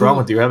the fuck's wrong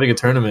with you? We're having a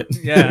tournament.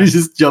 Yeah. He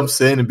just jumps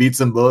in and beats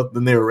them both.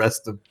 Then they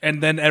arrest him.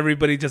 And then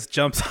everybody just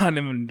jumps on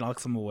him and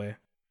knocks him away.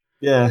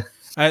 Yeah.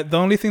 The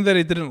only thing that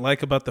I didn't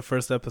like about the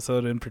first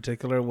episode in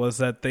particular was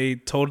that they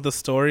told the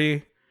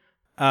story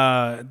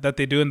that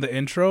they do in the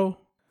intro,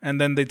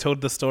 and then they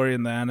told the story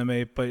in the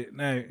anime. But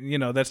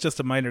that's just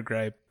a minor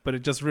gripe. But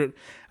it just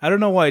I don't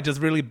know why it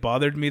just really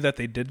bothered me that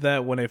they did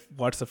that when I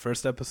watched the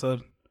first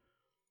episode.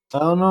 I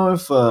don't know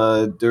if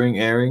during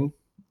airing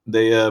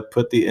they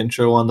put the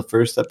intro on the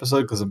first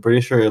episode, because I'm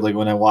pretty sure like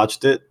when I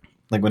watched it,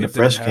 like when it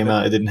fresh came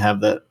out, it didn't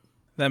have that.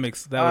 That would make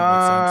sense.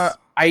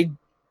 I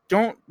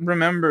don't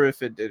remember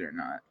if it did or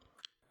not.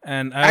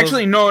 And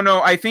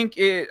no. I think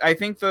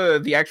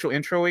the actual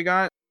intro we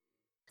got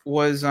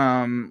was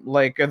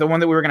like the one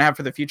that we were gonna have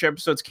for the future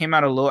episodes came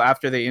out a little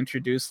after they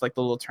introduced like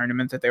the little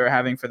tournament that they were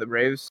having for the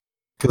Braves.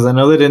 Because I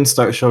know they didn't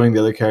start showing the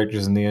other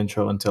characters in the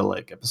intro until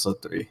like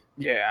episode 3.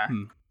 Yeah.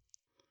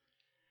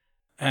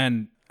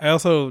 And I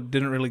also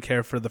didn't really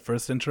care for the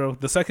first intro.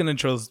 The second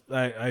intro,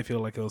 I feel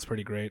like it was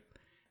pretty great,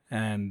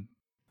 and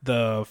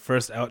the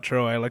first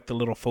outro, I like the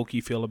little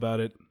folky feel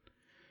about it.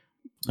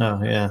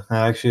 Oh yeah,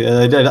 I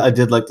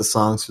did like the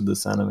songs for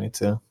this anime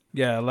too.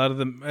 Yeah, a lot of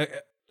them,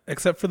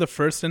 except for the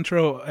first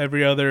intro,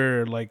 every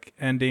other like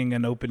ending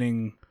and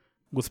opening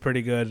was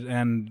pretty good,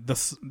 and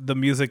the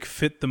music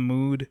fit the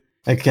mood.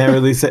 I can't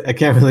really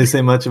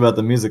say much about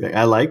the music.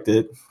 I liked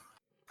it.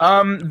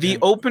 The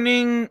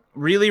opening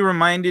really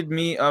reminded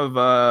me of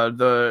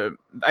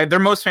they're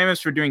most famous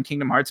for doing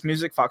Kingdom Hearts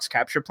music, Fox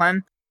Capture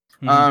Plan.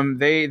 Mm-hmm.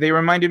 They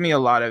reminded me a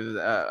lot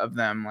of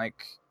them.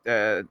 Like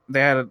they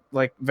had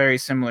like very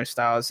similar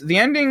styles. The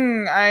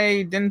ending,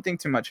 I didn't think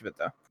too much of it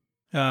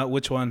though.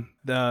 Which one?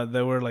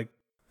 There were like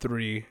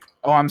 3.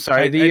 Oh, I'm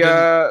sorry.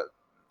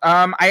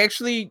 I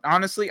actually,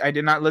 honestly, I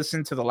did not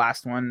listen to the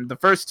last one. The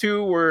first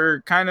 2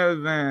 were kind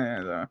of.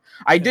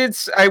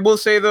 I will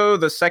say though,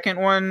 the second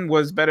one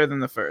was better than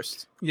the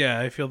first. Yeah,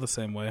 I feel the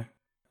same way.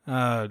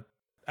 I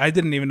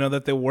didn't even know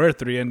that there were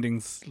 3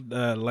 endings.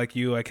 Like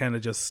you, I kind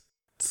of just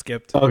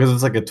skipped. Oh, because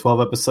it's like a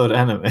 12-episode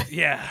anime.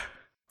 Yeah.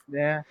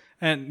 Yeah.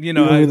 And you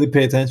don't really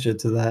pay attention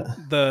to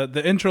that.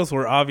 The intros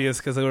were obvious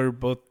because they were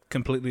both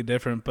completely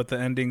different, but the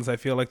endings, I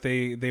feel like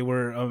they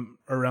were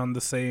around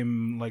the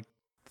same like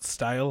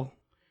style.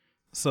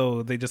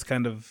 So they just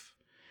kind of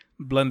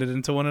blended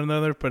into one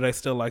another, but I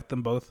still liked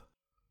them both.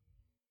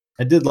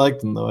 I did like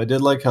them, though. I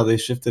did like how they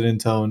shifted in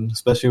tone,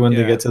 especially when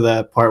they get to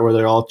that part where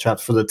they're all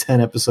trapped for the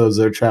 10 episodes.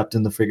 They're trapped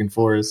in the freaking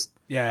forest.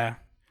 Yeah.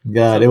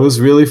 God, it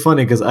was really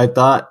funny because I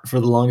thought for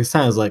the longest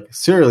time, I was like,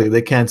 surely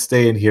they can't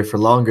stay in here for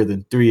longer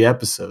than 3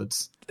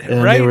 episodes.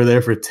 And they were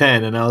there for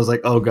 10, and I was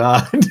like, oh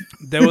god.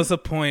 There was a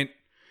point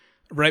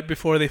right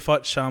before they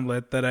fought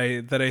Shamlet that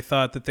I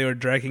thought that they were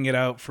dragging it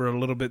out for a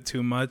little bit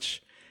too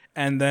much,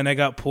 and then I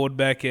got pulled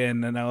back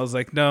in, and I was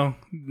like, no,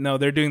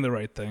 they're doing the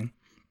right thing.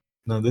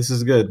 No, this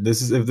is good.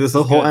 If this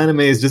whole anime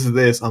is just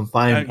this, I'm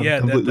fine.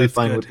 I'm completely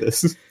fine good. with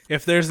this.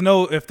 If there's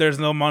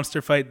no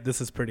monster fight,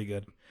 this is pretty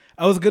good.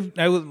 I was good.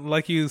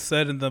 Like you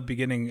said in the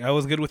beginning, I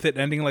was good with it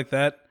ending like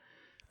that,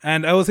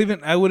 and I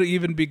would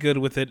even be good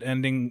with it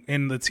ending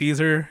in the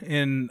teaser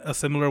in a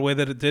similar way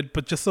that it did.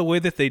 But just the way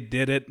that they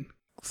did it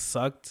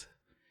sucked,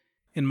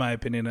 in my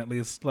opinion, at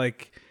least.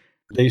 Like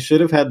they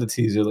should have had the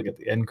teaser like at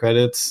the end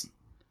credits.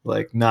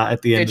 Like not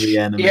at the end of the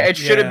anime. Yeah, it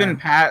should have been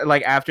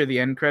like after the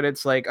end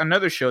credits. Like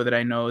another show that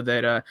I know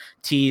that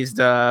teased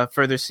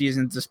further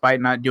seasons despite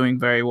not doing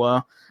very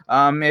well.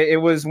 It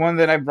was one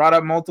that I brought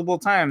up multiple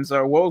times.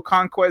 World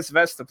Conquest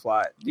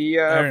Vestaplot.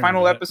 The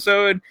final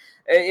episode.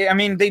 I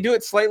mean, they do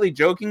it slightly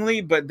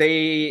jokingly, but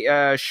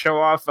they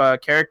show off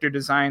character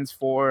designs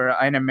for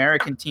an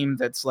American team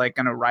that's like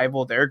going to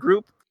rival their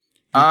group.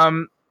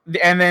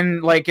 And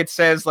then, like, it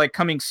says, like,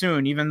 coming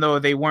soon, even though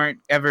they weren't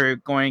ever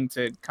going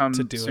to come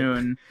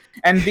soon.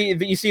 And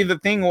you see, the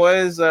thing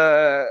was,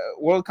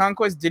 World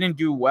Conquest didn't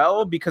do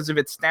well because of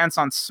its stance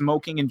on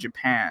smoking in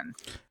Japan.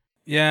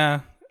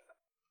 Yeah,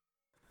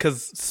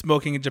 because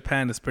smoking in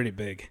Japan is pretty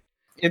big.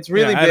 It's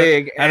really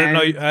big. I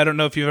don't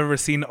know if you've ever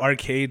seen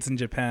arcades in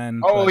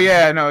Japan. Oh,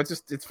 yeah, no, it's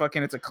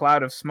a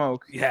cloud of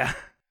smoke. Yeah.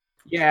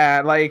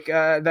 Yeah, like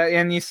that,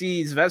 and you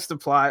see,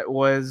 Vestaplot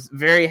was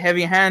very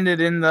heavy-handed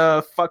in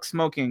the fuck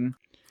smoking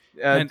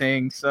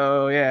thing.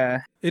 So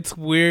yeah, it's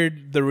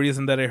weird the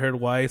reason that I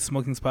heard why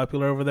smoking's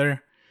popular over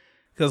there.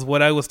 Because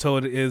what I was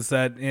told is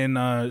that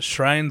in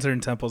shrines or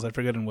in temples, I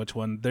forget in which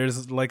one,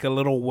 there's like a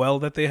little well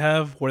that they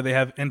have where they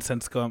have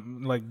incense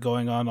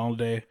going on all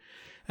day,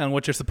 and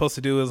what you're supposed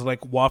to do is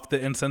like waft the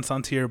incense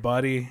onto your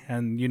body,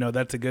 and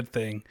that's a good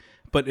thing.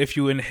 But if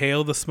you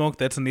inhale the smoke,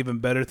 that's an even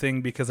better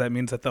thing because that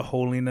means that the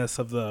holiness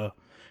of the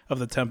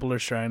temple or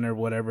shrine or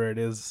whatever it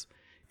is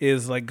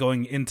like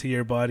going into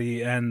your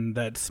body, and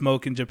that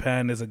smoke in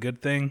Japan is a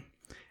good thing.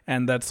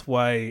 And that's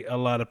why a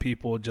lot of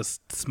people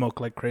just smoke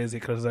like crazy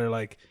because they're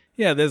like,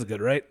 yeah, this is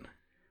good, right?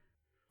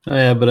 Oh,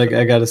 yeah, but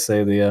I gotta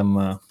say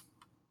the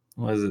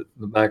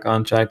back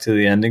on track to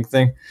the ending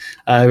thing.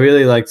 I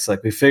really liked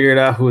like we figured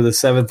out who the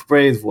seventh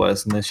brave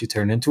was, and then she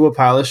turned into a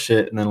pile of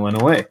shit and then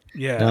went away.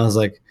 Yeah, and I was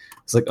like.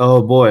 It's like,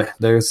 oh boy,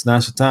 there's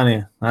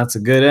Nashitania. That's a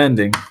good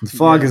ending. The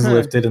fog is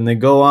lifted, and they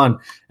go on,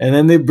 and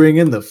then they bring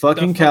in the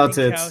fucking cow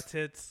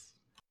tits.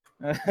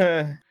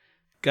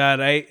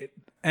 God,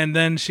 and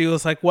then she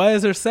was like, "Why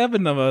is there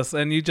 7 of us?"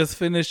 And you just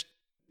finished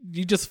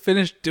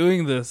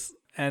doing this,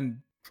 and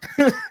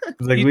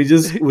like we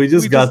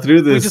just got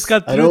through this.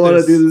 I don't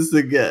want to do this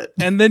again.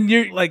 And then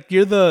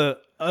you're the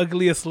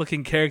ugliest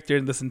looking character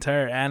in this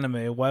entire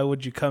anime. Why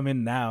would you come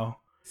in now?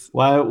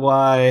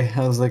 Why?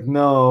 I was like,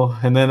 no.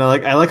 And then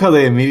I like how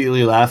they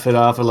immediately laugh it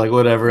off or like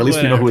whatever. At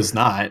least we know who it's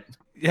not.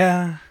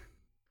 Yeah.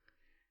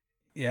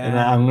 And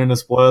I'm gonna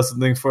spoil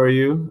something for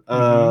you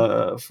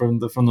from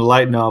the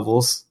light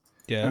novels.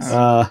 Yes.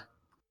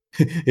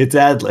 It's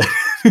Adlet.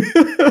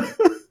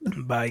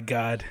 By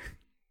God,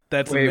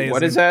 that's Wait, amazing.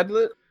 What is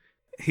Adlet?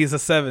 He's a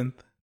 7th.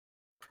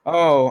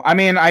 Oh, I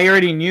mean, I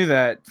already knew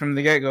that from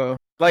the get-go.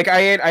 Like,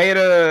 I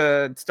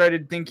had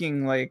started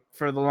thinking like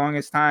for the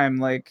longest time,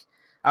 like.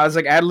 I was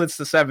like, Adlet's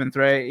the 7th,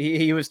 right?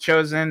 He was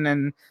chosen,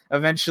 and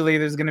eventually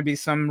there's going to be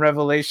some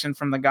revelation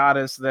from the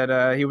goddess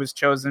that he was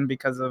chosen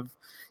because of,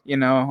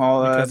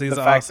 all the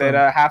fact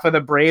that half of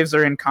the Braves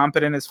are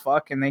incompetent as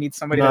fuck, and they need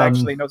somebody that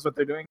actually knows what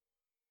they're doing.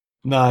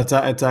 No, it's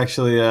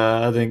actually,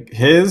 I think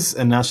his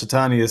and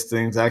Nashitania's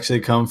things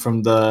actually come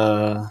from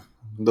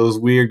those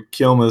weird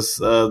Kyomas,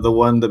 the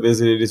one that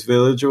visited his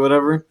village or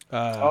whatever.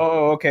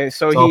 Okay,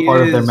 so it's he all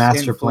part is of their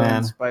master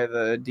plan by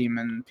the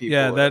demon people.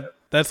 Yeah,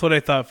 that's what I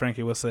thought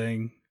Frankie was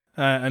saying.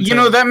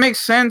 That makes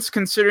sense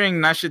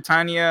considering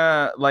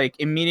Nashitania like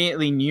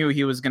immediately knew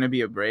he was going to be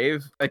a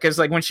brave. Because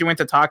like when she went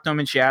to talk to him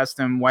and she asked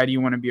him, "Why do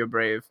you want to be a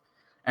brave?"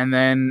 And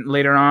then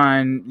later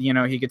on,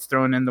 he gets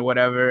thrown into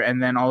whatever,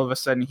 and then all of a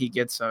sudden he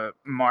gets a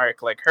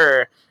mark like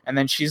her, and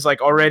then she's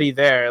like already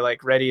there,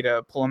 like ready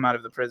to pull him out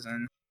of the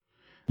prison.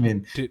 I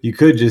mean, you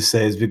could just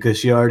say it's because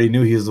she already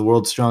knew he was the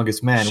world's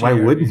strongest man. Why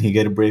wouldn't he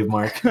get a brave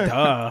mark?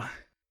 Duh.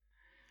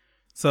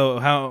 So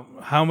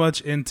how much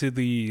into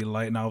the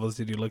light novels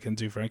did you look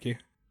into, Frankie?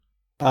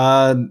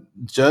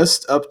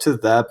 Just up to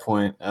that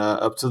point.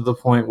 Up to the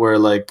point where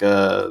like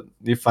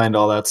you find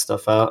all that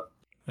stuff out.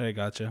 I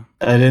gotcha.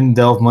 I didn't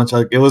delve much.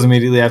 Like it was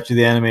immediately after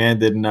the anime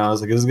ended, and I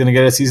was like, "This is gonna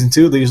get a season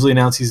 2." They usually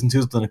announce season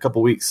 2s within a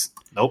couple weeks.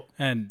 Nope.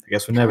 And I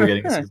guess we're never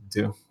getting a season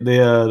 2.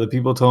 The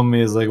people told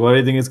me is like, "Why do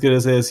you think it's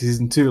gonna say a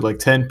season 2?" Like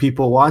 10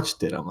 people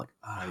watched it. I'm like,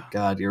 "Oh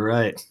God, you're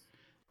right."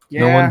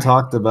 Yeah. No one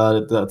talked about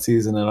it that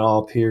season at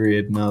all,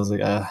 period. And I was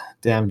like,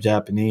 damn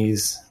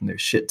Japanese and their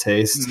shit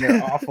taste.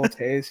 Their awful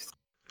taste.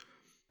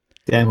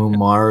 Damn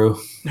Umaru.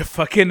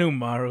 Fucking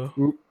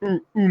Umaru.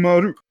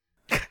 Umaru.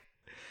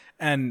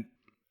 And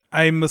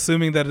I'm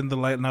assuming that in the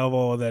light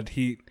novel that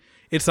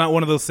it's not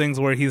one of those things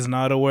where he's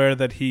not aware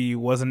that he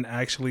wasn't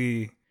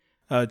actually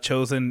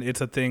chosen.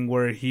 It's a thing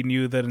where he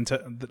knew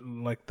that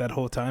like that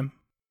whole time.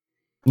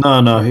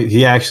 No,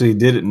 he actually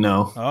didn't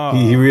know. Oh.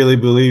 He really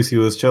believes he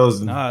was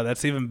chosen. Ah,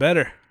 that's even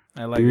better.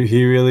 I like.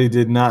 He really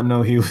did not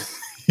know he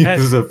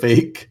was a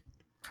fake.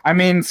 I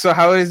mean, so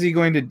how is he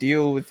going to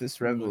deal with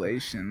this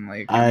revelation?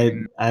 Like,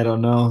 I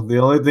don't know. The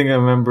only thing I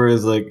remember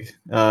is like,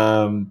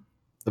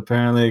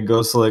 apparently it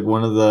goes to like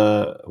one of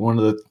the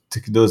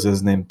what's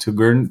his name,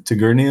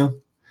 Tugurnio,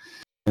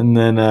 and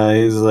then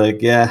he's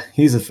like, yeah,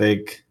 he's a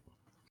fake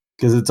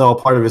because it's all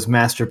part of his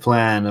master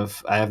plan.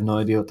 I have no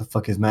idea what the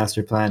fuck his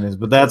master plan is,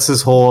 but that's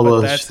his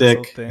whole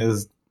shtick.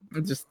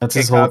 That's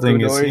his whole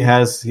thing.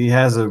 Is he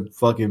has a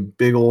fucking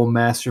big old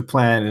master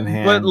plan in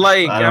hand. But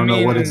like, I don't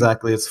know what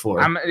exactly it's for.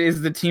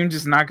 Is the team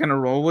just not going to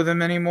roll with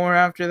him anymore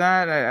after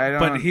that? I don't.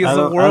 But he's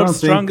the world's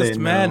strongest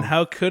man.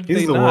 How could they not?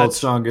 He's the world's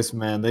strongest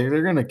man.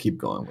 They're going to keep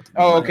going with him.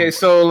 Oh, okay.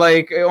 So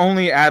like,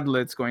 only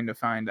Adlet's going to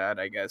find out,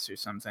 I guess, or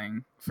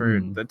something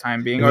for the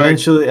time being.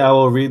 Eventually, I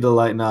will read the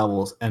light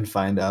novels and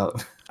find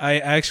out. I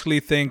actually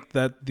think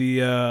that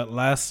the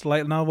last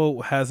light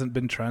novel hasn't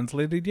been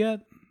translated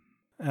yet.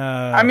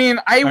 I mean,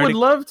 I would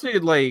love to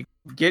like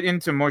get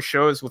into more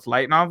shows with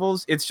light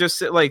novels. It's just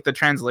that, like, the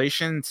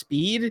translation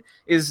speed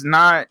is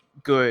not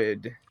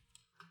good.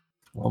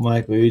 Well,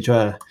 Michael, you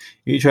try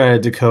to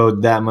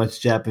decode that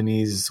much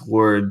Japanese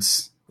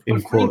words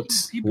in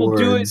quotes. People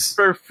do it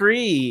for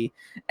free,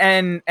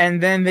 and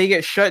then they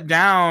get shut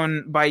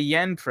down by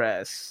Yen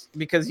Press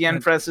because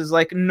Yen Press is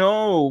like,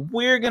 no,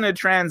 we're gonna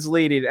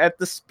translate it at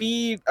the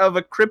speed of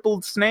a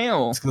crippled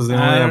snail. It's because they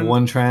only have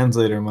one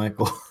translator,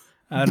 Michael.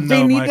 I don't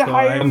know, Michael.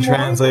 I'm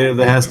translator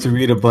that has to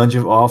read a bunch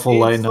of awful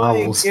light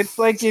novels. It's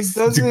like it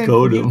doesn't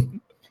decode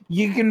them.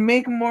 You can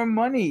make more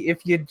money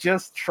if you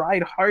just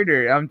tried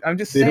harder. I'm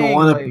just saying. They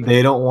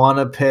don't want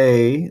to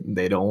pay.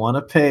 They don't want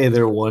to pay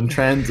their one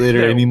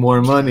translator any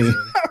more money.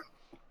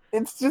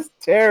 It's just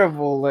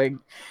terrible. Like,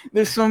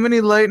 there's so many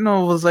light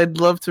novels I'd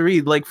love to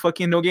read, like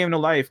fucking No Game No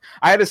Life.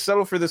 I had to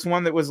settle for this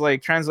one that was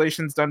like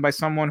translations done by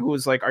someone who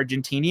was like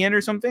Argentinian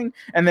or something,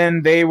 and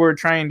then they were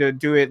trying to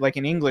do it like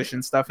in English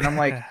and stuff. And I'm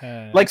like,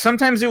 like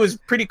sometimes it was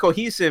pretty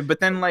cohesive, but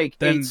then like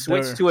they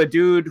switched to a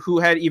dude who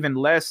had even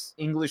less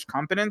English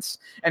competence,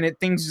 and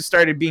things just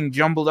started being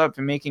jumbled up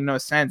and making no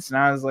sense. And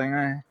I was like,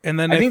 eh. And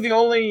then I think the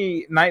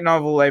only night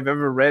novel I've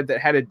ever read that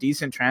had a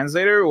decent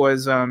translator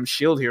was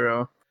Shield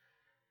Hero.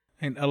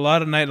 And a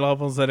lot of night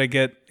novels that I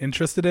get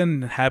interested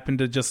in happen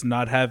to just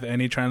not have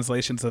any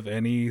translations of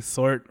any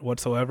sort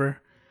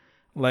whatsoever.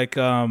 Like,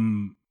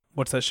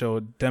 what's that show?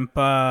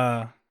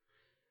 Denpa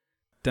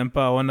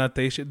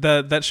Onate.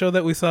 That show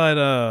that we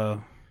saw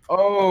at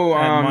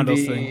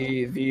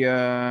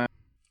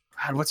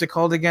what's it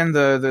called again?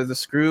 The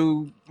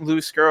screw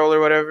loose girl or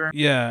whatever.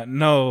 Yeah,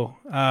 no.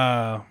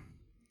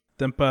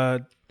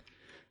 Denpa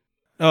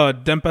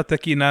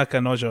Teki na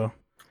Kanojo.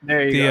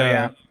 There you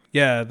go.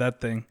 Yeah, that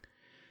thing.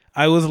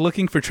 I was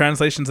looking for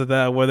translations of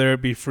that, whether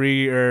it be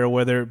free or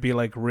whether it be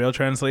like real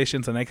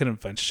translations, and I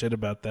couldn't find shit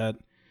about that.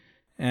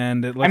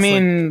 And it looks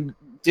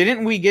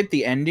didn't we get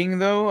the ending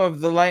though of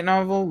the light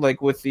novel,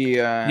 like with the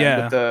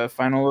with the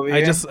final OVA?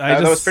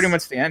 That was pretty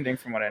much the ending,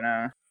 from what I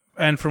know.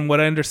 And from what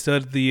I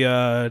understood,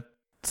 the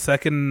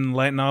second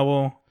light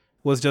novel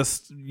was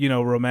just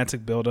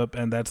romantic buildup,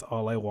 and that's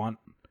all I want.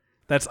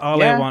 That's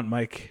all I want,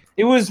 Mike.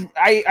 It was.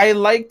 I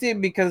liked it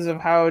because of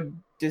how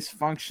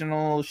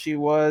dysfunctional she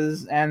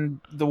was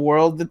and the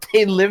world that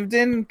they lived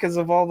in because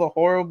of all the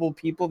horrible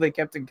people they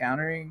kept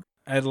encountering.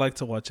 I'd like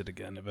to watch it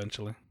again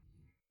eventually.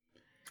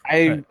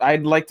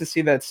 I'd like to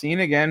see that scene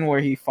again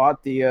where he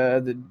fought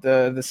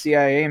the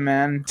CIA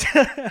man.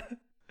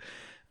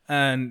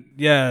 And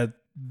yeah,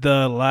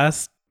 the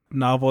last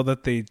novel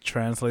that they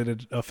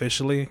translated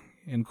officially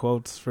in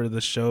quotes for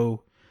the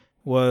show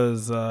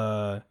was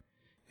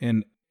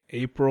in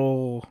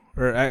April,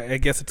 or I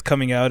guess it's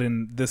coming out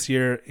in this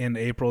year in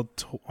April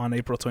on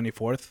April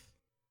 24th.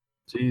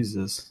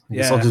 Jesus, I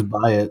guess I'll just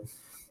buy it.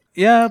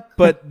 Yeah,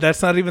 but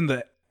that's not even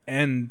the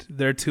end.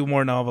 There are 2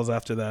 more novels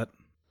after that.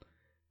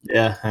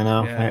 Yeah, I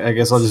know. Yeah. I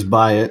guess I'll just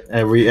buy it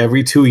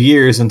every 2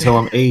 years until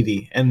I'm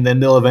 80, and then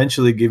they'll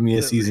eventually give me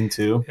a season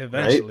 2.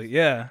 Eventually, right?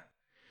 Yeah.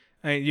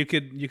 I mean, you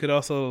could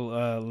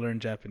also learn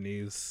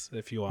Japanese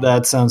if you want.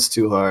 That sounds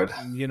too hard.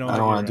 I don't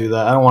want to do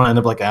that. I don't want to end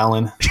up like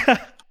Alan.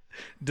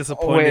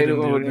 Disappointed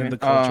in the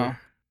culture.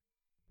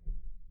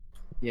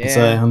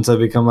 Once I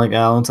become like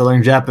Alan to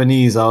learn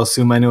Japanese, I'll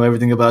assume I know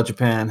everything about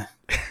Japan.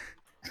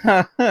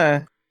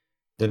 Then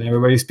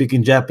everybody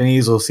speaking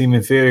Japanese will seem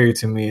inferior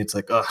to me. It's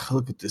like, oh,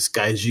 look at this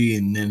gaijin,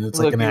 and then it's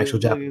like an actual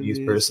Japanese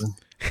person.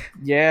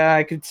 Yeah,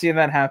 I could see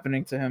that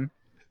happening to him.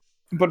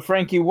 But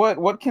Frankie,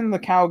 what can the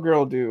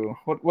cowgirl do?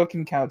 What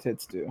can cow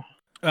tits do?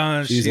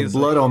 She's a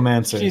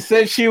bloodomancer. She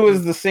said she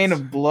was the saint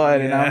of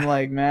blood, and I'm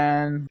like,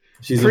 man,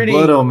 she's pretty a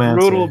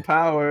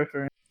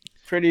bloodomancer.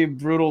 Pretty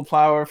brutal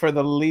power for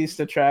the least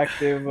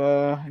attractive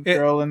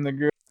girl in the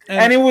group.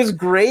 And it was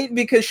great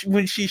because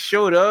when she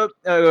showed up,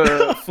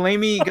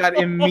 Flamey got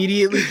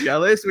immediately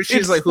jealous, which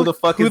she's like, "Who the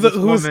fuck is this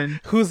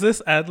woman? Who's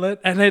this Adlet?"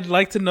 And I'd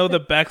like to know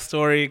the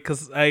backstory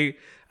because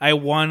I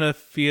want to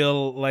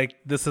feel like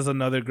this is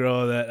another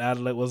girl that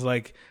Adlet was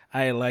like,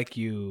 "I like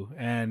you,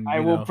 and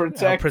I will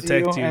protect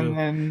you."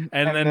 And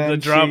then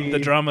the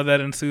drama that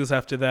ensues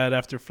after that,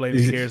 after Flamey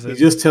hears it. He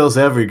just tells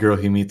every girl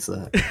he meets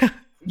that.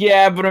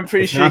 Yeah, but I'm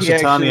pretty sure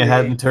Tanya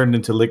hadn't turned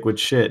into liquid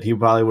shit, he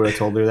probably would have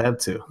told her that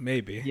too.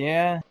 Maybe.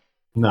 Yeah.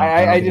 No,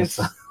 I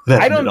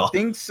don't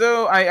think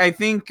so. I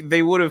think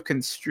they would have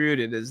construed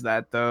it as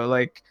that though,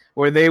 like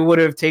where they would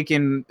have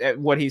taken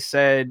what he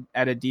said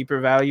at a deeper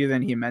value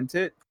than he meant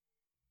it,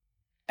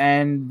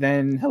 and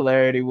then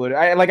hilarity would.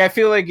 I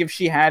feel like if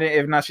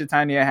Nasha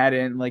Tanya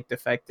hadn't like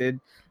defected,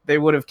 they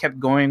would have kept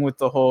going with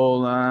the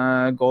whole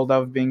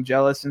Goldov being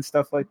jealous and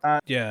stuff like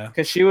that. Yeah,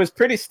 because she was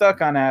pretty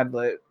stuck on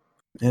Adlet.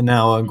 And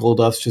now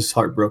Goldov's just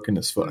heartbroken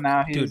as fuck.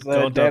 Now he's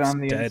dead on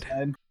the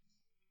inside.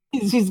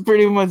 He's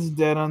pretty much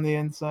dead on the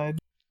inside.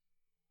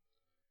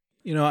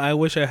 You know, I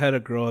wish I had a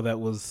girl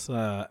that was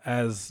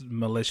as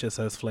malicious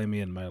as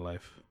Flamey in my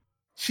life.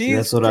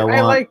 That's what I want.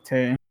 I liked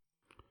her.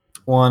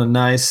 Want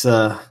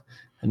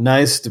a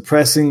nice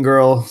depressing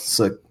girl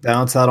to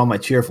balance out all my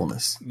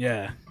cheerfulness.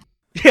 Yeah,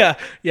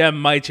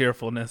 my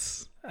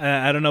cheerfulness.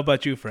 I don't know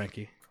about you,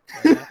 Frankie.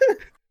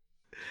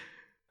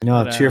 You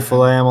know how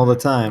cheerful I am all the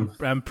time.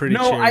 I'm pretty.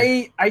 No,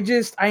 I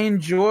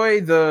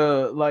enjoy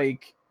the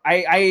like.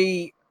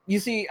 You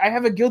see, I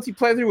have a guilty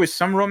pleasure with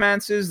some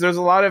romances. There's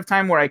a lot of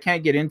time where I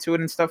can't get into it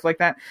and stuff like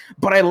that.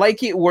 But I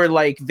like it where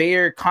like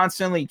they're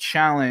constantly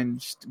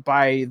challenged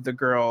by the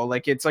girl.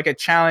 Like it's like a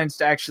challenge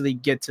to actually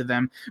get to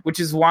them, which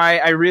is why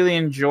I really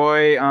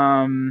enjoy.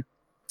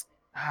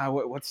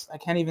 What's I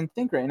can't even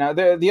think right now.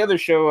 The other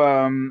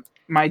show,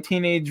 My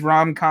Teenage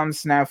Rom-Com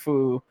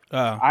Snafu.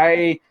 Oh.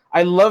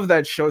 I love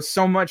that show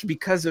so much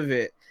because of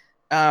it.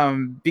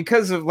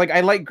 Because of like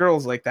I like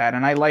girls like that,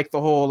 and I like the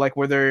whole like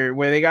where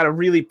they gotta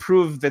really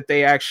prove that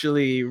they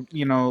actually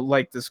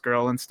like this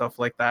girl and stuff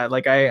like that.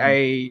 Like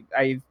I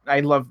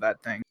love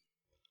that thing.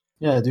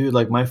 Yeah, dude.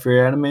 Like my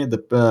favorite anime,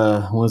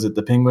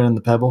 the Penguin and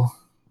the Pebble?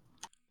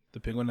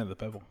 The Penguin and the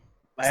Pebble.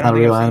 It's not a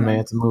real anime.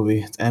 It's a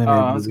movie. It's an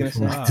animated movie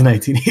from the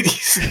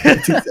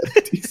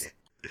 1980s.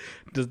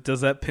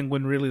 Does that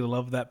penguin really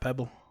love that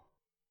pebble?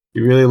 He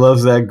really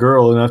loves that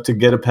girl enough to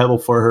get a pebble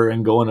for her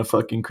and go on a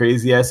fucking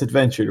crazy ass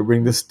adventure to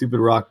bring this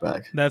stupid rock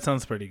back. That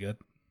sounds pretty good.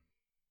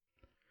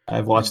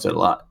 I've watched it a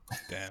lot.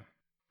 Damn.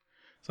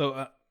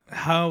 So,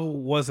 how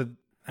was it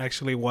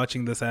actually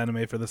watching this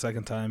anime for the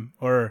second time?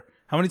 Or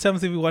how many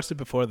times have you watched it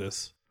before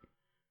this?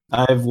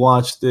 I've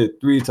watched it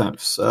 3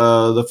 times.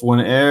 When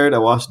it aired, I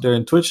watched it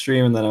during Twitch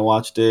stream, and then I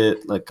watched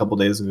it like a couple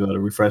days ago to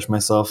refresh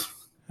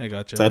myself. I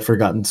gotcha. So I'd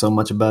forgotten so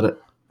much about it.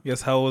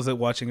 Yes, how was it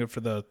watching it for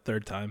the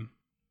third time?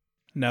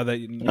 Now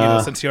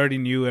that since you already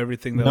knew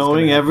everything,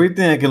 knowing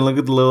everything, I can look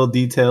at the little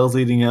details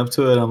leading up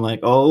to it. I'm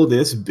like, oh,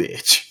 this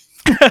bitch.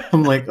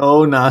 I'm like,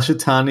 oh, Nasha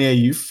Tanya,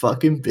 you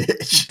fucking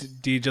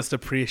bitch. Do you just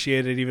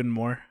appreciate it even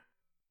more?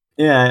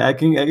 Yeah, I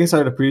can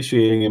start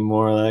appreciating it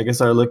more. Like, I can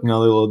start looking at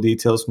all the little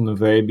details from the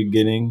very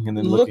beginning, and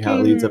then looking how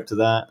it leads up to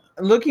that.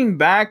 Looking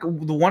back,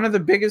 one of the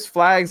biggest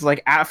flags,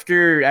 like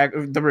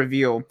after the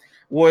reveal,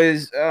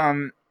 was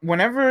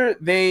whenever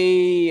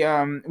they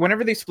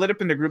split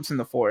up into groups in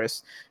the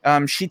forest,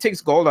 she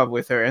takes Goldov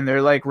with her, and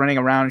they're like running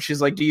around. And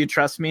she's like, "Do you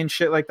trust me?" and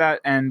shit like that.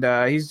 And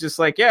he's just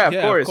like, "Yeah,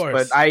 of course,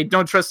 but I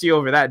don't trust you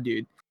over that,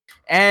 dude."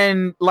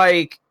 And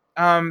like,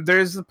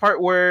 there's the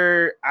part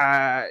where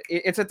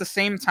it's at the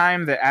same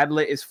time that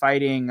Adlet is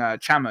fighting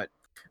Chamut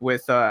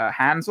with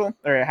Hans,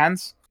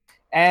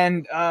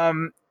 and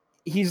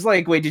he's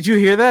like, "Wait, did you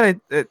hear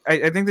that?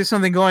 I think there's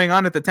something going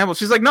on at the temple."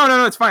 She's like,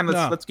 "No, it's fine.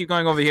 Let's keep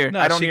going over here.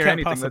 No, I don't hear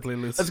anything.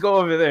 Let's go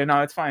over there.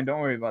 No, it's fine. Don't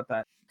worry about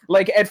that."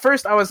 Like at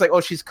first, I was like,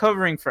 "Oh, she's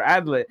covering for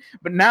Adlet,"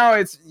 but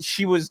now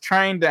she was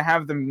trying to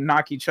have them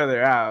knock each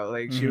other out.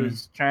 Like she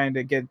was trying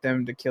to get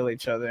them to kill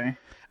each other.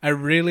 I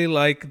really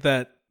like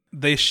that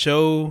they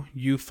show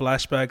you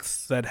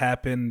flashbacks that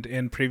happened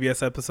in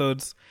previous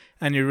episodes,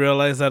 and you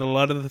realize that a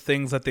lot of the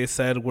things that they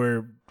said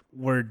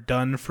were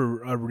done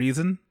for a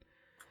reason.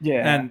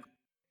 Yeah, and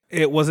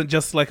it wasn't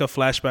just like a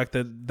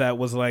flashback that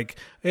was like,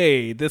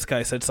 hey, this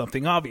guy said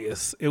something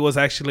obvious. It was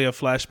actually a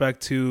flashback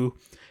to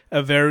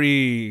a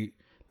very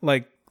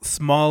like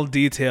small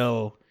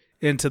detail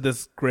into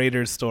this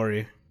greater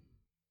story.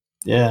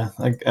 Yeah,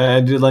 like I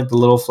did like the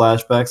little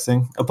flashbacks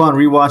thing. Upon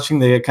rewatching,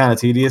 they get kind of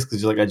tedious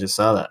because you're like, I just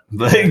saw that,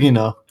 but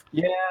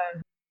Yeah,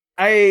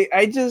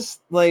 I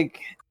just like.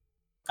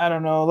 I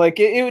don't know, like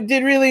it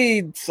did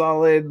really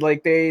solid.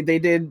 Like they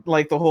did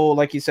like the whole,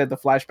 like you said, the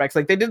flashbacks.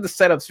 Like they did the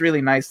setups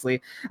really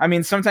nicely. I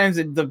mean, sometimes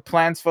the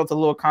plans felt a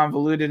little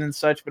convoluted and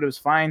such, but it was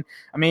fine.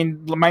 I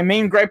mean, my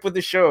main gripe with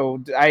the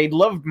show, I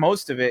loved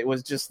most of it,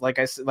 was just like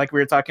we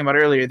were talking about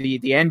earlier,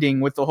 the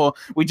ending with the whole,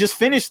 we just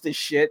finished this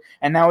shit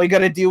and now we got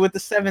to deal with the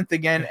 7th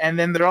again. And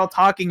then they're all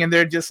talking and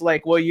they're just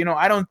like, well,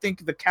 I don't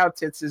think the cow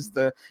tits is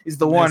the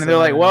one. And they're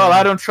like, well,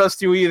 I don't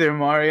trust you either,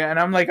 Maria. And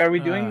I'm like, are we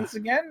doing this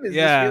again? Is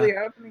this really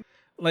happening?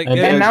 Like,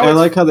 I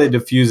like how they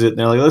diffuse it.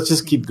 They're like, let's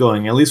just keep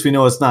going. At least we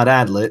know it's not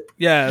Adlet.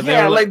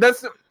 Yeah, like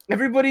that's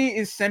everybody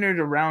is centered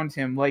around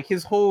him. Like the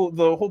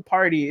whole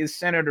party is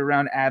centered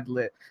around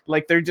Adlet.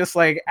 Like they're just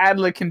like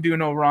Adlet can do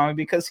no wrong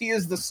because he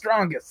is the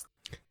strongest.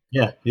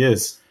 Yeah, he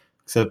is.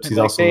 Except he's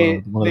like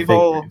also one of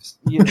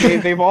the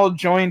fake they've all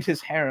joined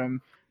his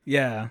harem.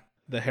 Yeah,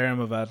 the harem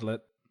of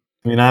Adlet.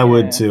 I mean, I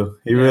would too.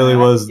 He really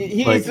was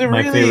he's like my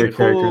really favorite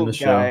character in the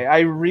show. I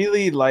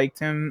really liked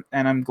him,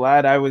 and I'm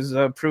glad I was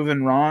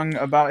proven wrong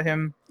about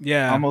him.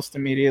 Yeah, almost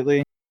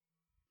immediately.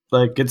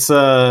 Like it's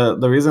the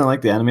reason I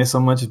like the anime so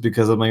much is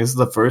because I'm like, this is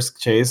the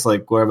first chase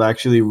like where I've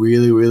actually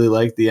really really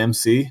liked the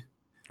MC.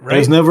 Right.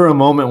 There's never a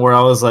moment where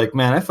I was like,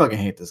 man, I fucking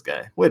hate this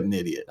guy. What an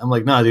idiot. I'm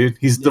like, nah, dude,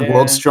 he's the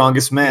world's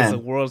strongest man. He's the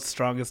world's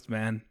strongest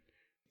man.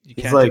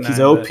 He's like, he's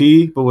OP,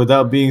 but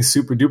without being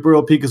super duper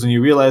OP. Because when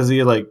you realize that,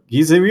 you're like,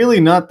 he's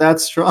really not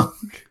that strong.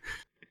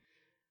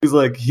 He's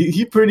like,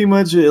 he pretty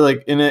much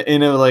like in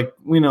a like,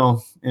 you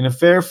know, in a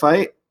fair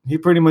fight, he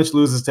pretty much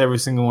loses to every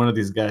single one of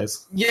these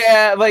guys.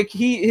 Yeah, like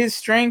his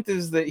strength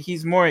is that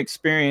he's more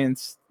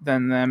experienced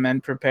than them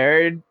and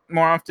prepared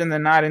more often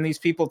than not. And these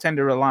people tend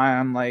to rely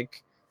on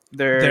like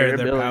their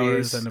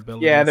powers and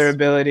abilities. Yeah, their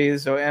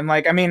abilities. So, and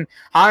like, I mean,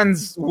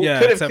 Hans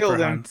could have killed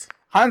him.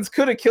 Hans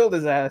could have killed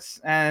his ass,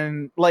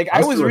 and like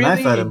Hans I was really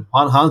knife at him.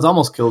 Hans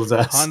almost killed his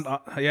ass.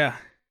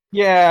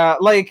 Yeah.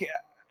 Like,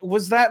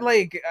 was that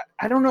like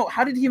I don't know?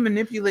 How did he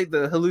manipulate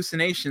the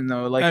hallucination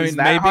though? Like, is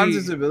that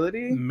Hans's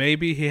ability?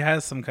 Maybe he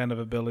has some kind of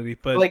ability,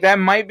 but like that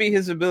might be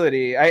his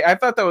ability. I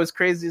thought that was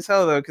crazy as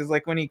hell though, because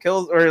like when he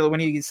kills or when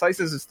he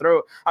slices his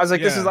throat, I was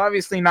like, this is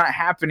obviously not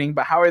happening.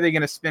 But how are they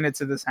gonna spin it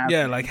to this happening?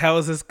 Yeah, like how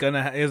is this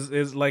gonna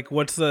is like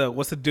what's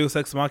the Deus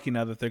Ex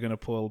Machina that they're gonna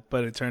pull?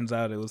 But it turns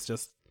out it was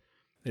just.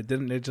 It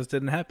just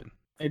didn't happen.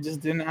 It just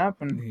didn't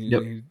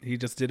happen. He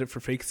just did it for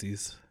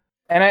fakesies.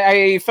 And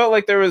I felt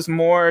like there was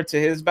more to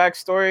his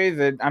backstory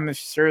that I'm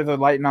sure the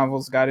light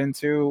novels got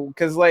into.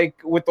 Because, like,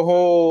 with the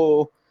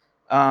whole...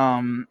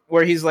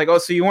 where he's like, oh,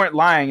 so you weren't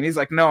lying. And he's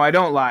like, no, I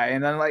don't lie.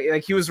 And then,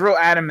 like he was real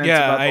adamant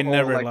about the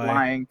whole,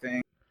 lying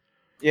thing.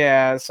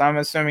 Yeah, so I'm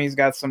assuming he's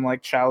got some,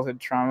 like, childhood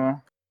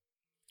trauma.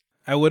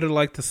 I would have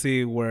liked to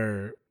see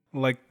where,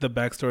 like, the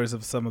backstories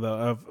of some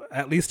of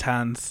at least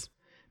Hans,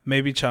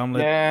 maybe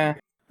Chamlet. Yeah.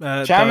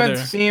 Chamlet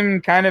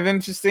seemed kind of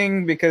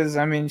interesting because,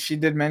 I mean, she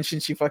did mention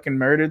she fucking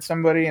murdered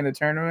somebody in a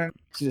tournament.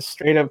 She just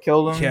straight up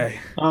killed him. Yeah.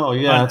 Oh,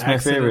 yeah, that's my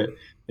favorite.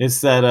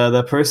 It's that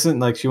that person,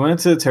 like, she went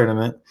into the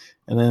tournament,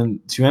 and then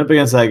she went up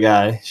against that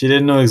guy. She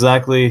didn't know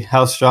exactly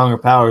how strong her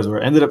powers were.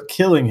 Ended up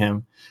killing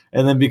him.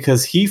 And then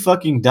because he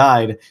fucking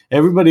died,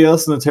 everybody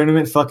else in the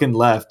tournament fucking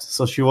left.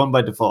 So she won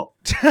by default.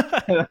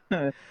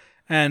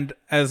 And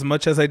as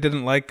much as I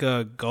didn't like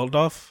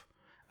Goldhoff,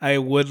 I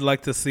would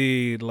like to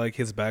see, like,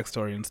 his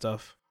backstory and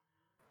stuff.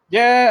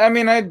 Yeah, I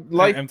mean,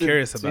 I'm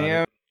curious about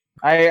it.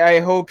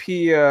 I hope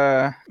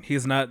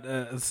he's not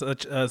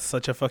such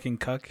a fucking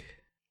cuck.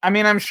 I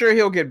mean, I'm sure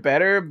he'll get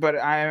better, but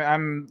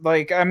I'm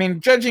like, I mean,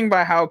 judging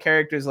by how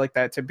characters like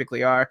that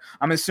typically are,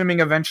 I'm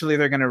assuming eventually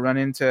they're gonna run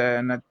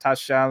into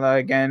Natasha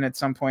again at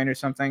some point or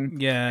something.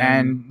 Yeah,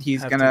 and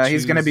he's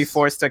gonna be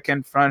forced to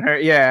confront her.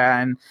 Yeah,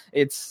 and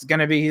it's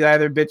gonna be he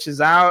either bitches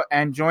out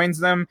and joins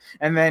them,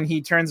 and then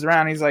he turns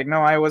around, and he's like,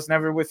 no, I was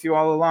never with you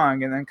all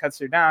along, and then cuts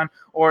her down,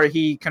 or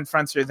he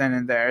confronts her then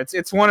and there.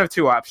 It's one of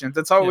two options.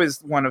 It's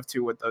always one of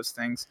two with those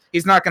things.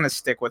 He's not gonna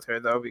stick with her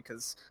though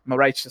because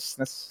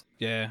righteousness.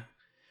 Yeah.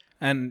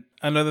 And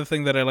another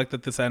thing that I like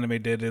that this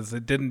anime did is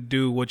it didn't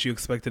do what you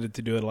expected it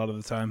to do a lot of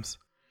the times.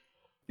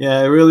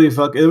 Yeah, it really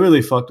fucked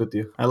with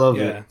you. I love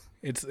it.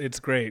 Yeah, it's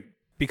great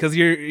because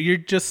you're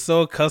just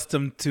so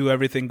accustomed to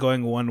everything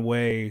going one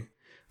way,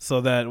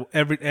 so that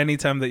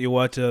anytime that you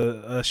watch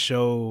a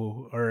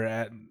show or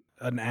an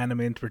anime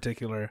in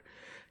particular,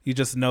 you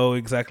just know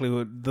exactly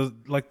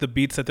what the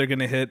beats that they're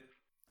gonna hit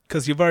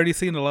because you've already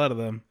seen a lot of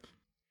them.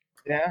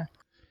 Yeah.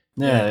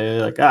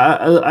 Yeah, like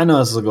I know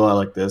this will go out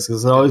like this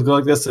because it always go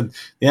like this. And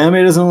the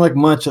anime doesn't look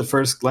much at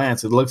first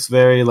glance. It looks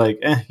very like,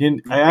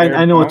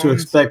 I know what to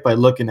expect by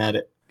looking at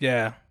it.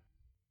 Yeah.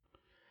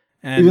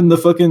 And even the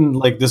fucking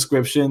like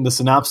description, the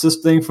synopsis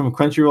thing from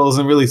Crunchyroll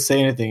doesn't really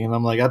say anything, and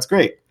I'm like, that's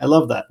great. I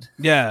love that.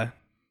 Yeah,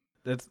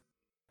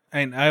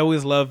 and I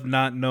always love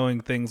not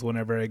knowing things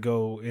whenever I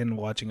go in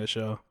watching a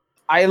show.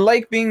 I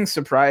like being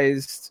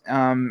surprised,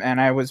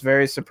 and I was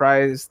very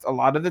surprised a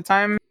lot of the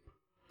time.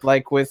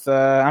 Like with,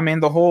 I mean,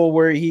 the whole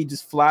where he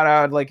just flat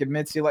out like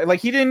admits he like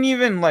he didn't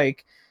even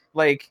like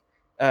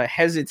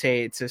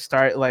hesitate to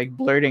start like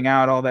blurting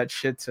out all that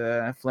shit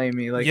to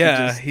Flamey. Like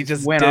he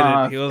just went did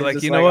off. He was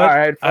like, you know what?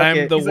 Right,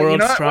 I'm the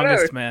world's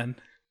strongest man.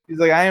 He's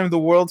like, I am the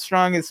world's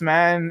strongest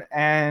man,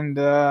 and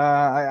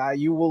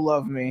you will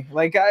love me.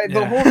 Like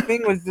the whole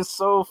thing was just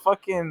so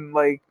fucking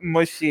like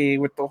mushy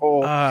with the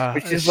whole,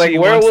 which is like,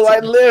 where will I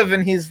live?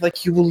 And he's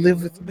like, you will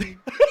live with me.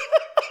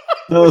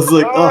 I was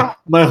like, oh,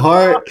 my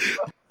heart.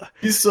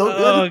 He's so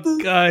good. Oh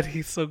God,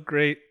 he's so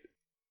great.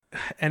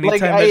 Anytime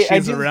that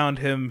she's around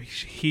him,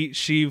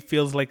 she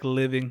feels like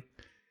living.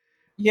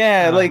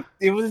 Yeah, like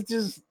it was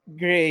just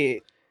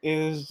great.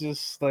 It was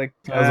just like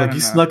I was like, you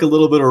snuck a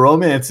little bit of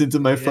romance into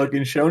my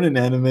fucking shonen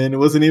anime, and it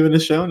wasn't even a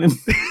shonen.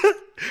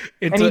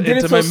 And he did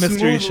it so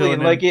smoothly.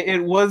 Like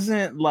it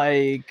wasn't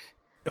like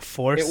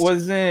forced.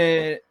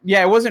 It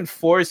wasn't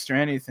forced or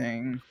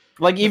anything.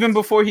 Like even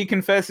before he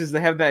confesses, they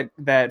have that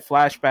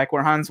flashback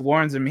where Hans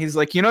warns him. He's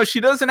like,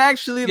 she doesn't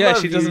actually love you. Yeah,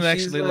 she doesn't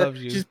actually love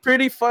you. She's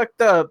pretty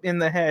fucked up in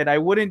the head. I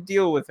wouldn't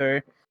deal with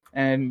her.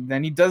 And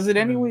then he does it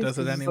anyway.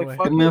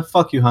 Like, man,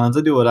 fuck you, Hans.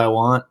 I do what I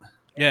want.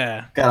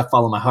 Yeah. Gotta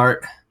follow my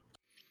heart.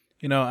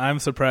 I'm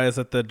surprised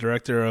that the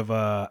director of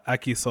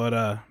Aki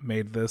Sora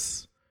made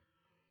this.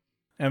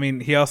 I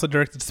mean, he also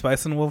directed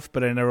Spice and Wolf,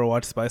 but I never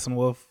watched Spice and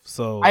Wolf,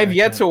 so I've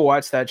yet to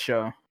watch that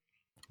show.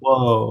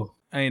 Whoa.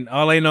 I mean,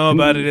 all I know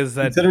about it is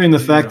that... Considering the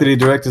fact that he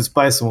directed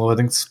Spice and Wolf, I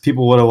think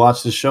people would have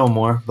watched the show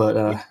more, but...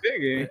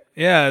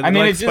 yeah, I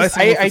mean, Spice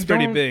and Wolf is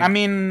pretty big. I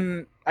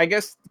mean, I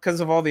guess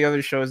because of all the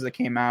other shows that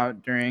came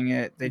out during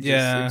it, they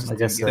just... I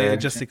guess they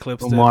just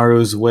eclipsed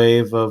Umaru's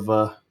wave of...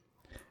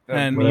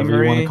 and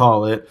whatever you want to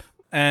call it.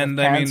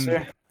 And, I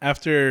mean...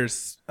 After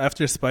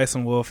Spice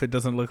and Wolf, it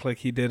doesn't look like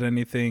he did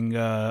anything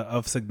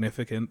of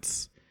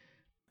significance.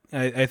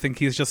 I think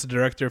he's just a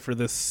director for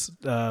this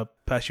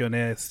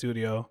Passione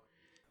studio,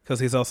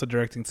 because he's also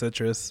directing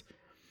Citrus,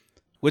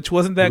 which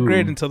wasn't that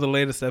great until the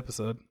latest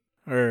episode,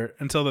 or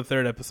until the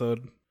third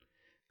episode.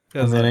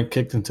 And then it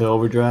kicked into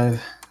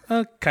overdrive?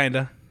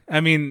 Kinda.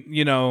 I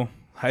mean,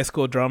 high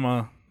school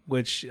drama,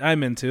 which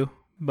I'm into,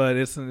 but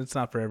it's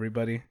not for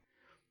everybody.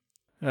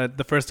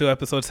 The first two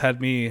episodes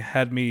had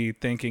me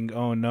thinking,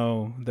 oh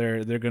no,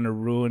 they're gonna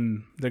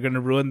ruin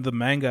the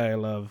manga I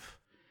love,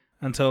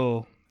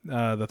 until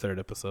the third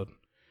episode.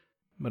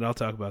 But I'll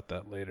talk about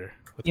that later.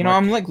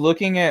 I'm like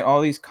looking at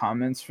all these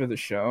comments for the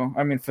show.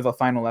 I mean, for the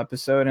final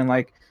episode, and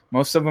like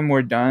most of them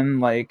were done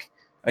like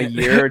a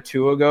year or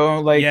two ago.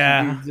 Like,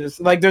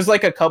 there's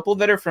like a couple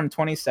that are from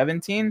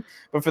 2017,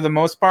 but for the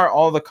most part,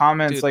 all the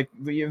comments, like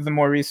the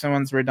more recent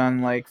ones, were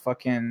done like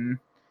fucking.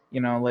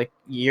 Like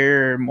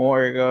year or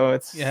more ago.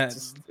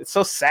 It's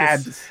so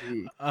sad to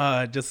see.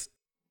 Just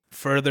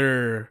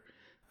further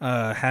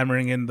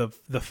hammering in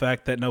the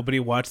fact that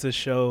nobody watched this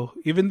show,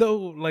 even though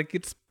like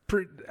it's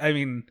I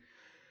mean,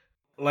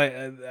 like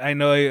I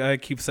know I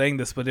keep saying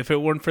this, but if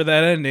it weren't for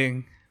that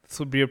ending, this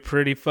would be a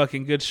pretty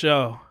fucking good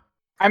show.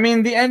 I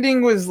mean, the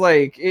ending was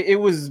like it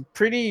was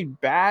pretty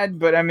bad,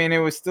 but I mean, it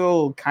was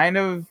still kind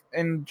of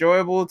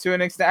enjoyable to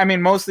an extent. I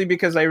mean, mostly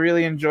because I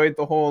really enjoyed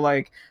the whole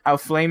like how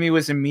Flamey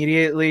was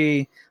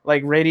immediately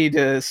like ready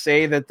to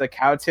say that the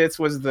cow tits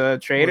was the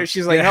traitor.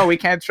 She's like, no, we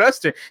can't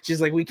trust her. She's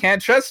like, we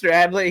can't trust her.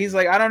 Adley. He's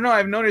like, I don't know.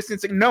 I've known her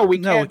since. Like, no, we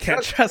can't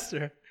trust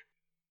her.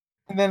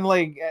 And then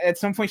like at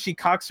some point she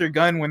cocks her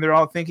gun when they're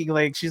all thinking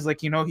like she's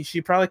like,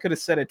 she probably could have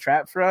set a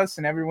trap for us,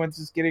 and everyone's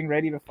just getting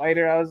ready to fight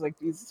her. I was like,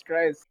 Jesus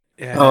Christ.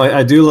 Yeah. Oh,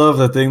 I do love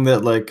the thing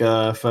that like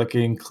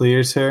fucking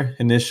clears her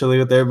initially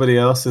with everybody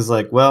else is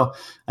like, well,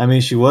 I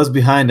mean, she was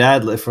behind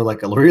Adlet for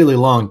like a really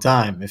long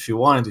time. If she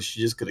wanted to,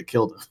 she just could have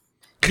killed him.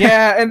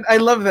 Yeah, and I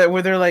love that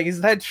where they're like, is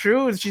that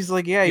true? And she's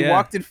like, yeah, he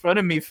walked in front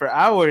of me for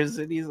hours,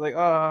 and he's like,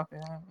 oh.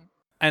 Yeah.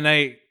 And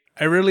I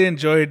really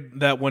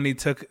enjoyed that when he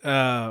took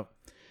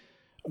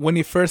when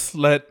he first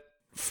let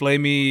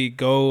Flamey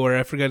go, or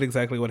I forget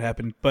exactly what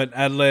happened, but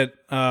Adlet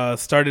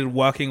started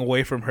walking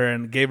away from her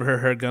and gave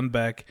her gun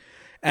back.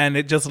 And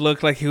it just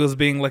looked like he was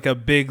being like a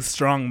big,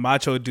 strong,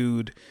 macho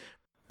dude.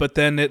 But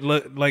then it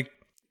looked like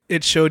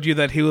it showed you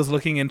that he was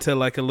looking into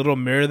like a little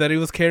mirror that he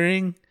was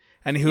carrying,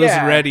 and he was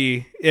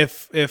ready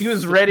if he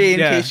was ready in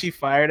case she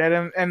fired at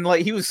him, and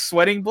like he was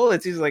sweating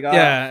bullets. He's like, oh,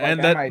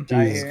 and I might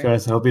die Jesus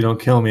Christ, I hope you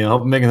don't kill me. I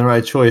hope I'm making the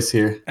right choice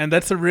here. And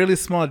that's a really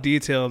small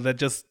detail that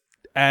just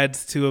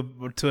adds to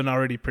an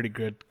already pretty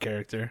good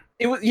character.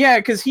 It was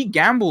because he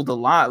gambled a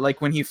lot. Like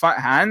when he fought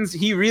Hans,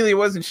 he really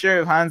wasn't sure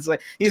if Hans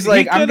he's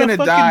like, I'm gonna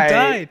die.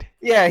 Died.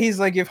 Yeah, he's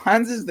like, if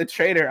Hans is the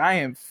traitor, I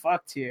am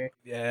fucked here.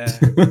 Yeah.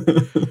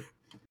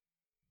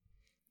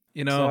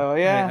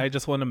 I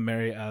just want to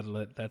marry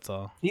Adlet. That's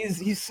all.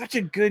 He's such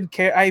a good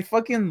character. I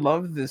fucking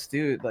love this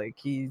dude. Like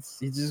he's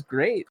just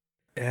great.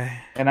 Yeah.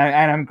 And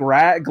I'm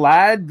glad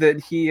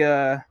that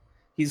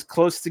he's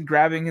close to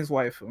grabbing his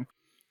waifu.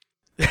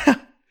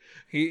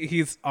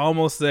 He's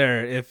almost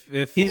there.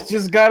 If he's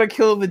just got to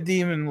kill the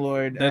demon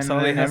lord, that's all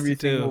he has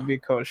everything to do. Will be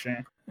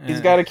kosher.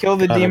 He's got to kill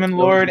the demon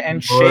lord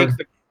and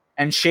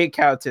shake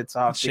cow tits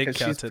off because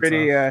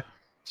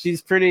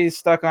she's pretty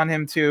stuck on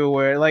him too.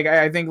 Where like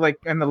I think like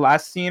in the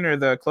last scene or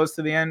the close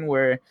to the end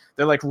where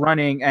they're like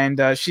running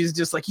and she's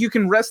just like, you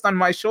can rest on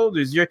my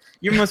shoulders. You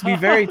must be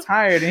very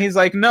tired. And he's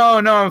like, no,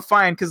 I'm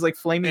fine because like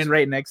Flamey's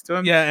right next to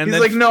him. Yeah, and he's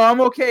like, no,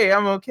 I'm okay.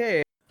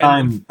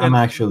 I'm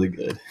actually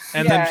good.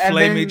 And then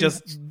Flamey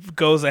just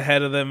goes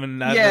ahead of them, and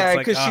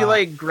because she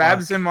like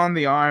grabs him on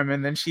the arm,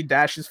 and then she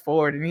dashes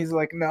forward, and he's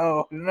like,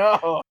 "No,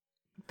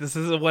 this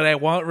isn't what I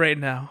want right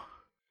now."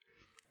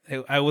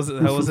 I was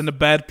in a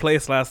bad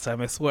place last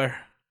time, I swear.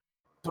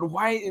 But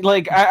why?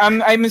 Like,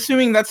 I'm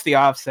assuming that's the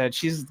offset.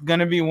 She's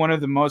gonna be one of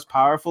the most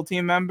powerful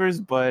team members,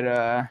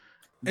 but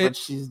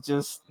she's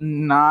just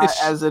not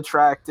as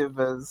attractive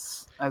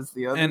as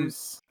the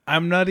others.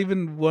 I'm not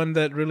even one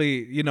that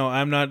really,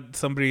 I'm not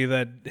somebody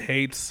that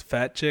hates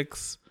fat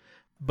chicks,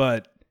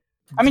 but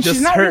I mean,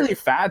 she's not really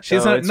fat.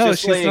 She's though. not. No,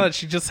 she's not.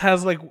 She just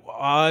has like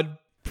odd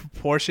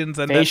proportions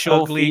and that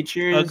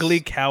ugly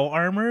cow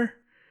armor.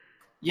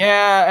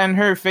 Yeah, and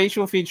her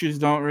facial features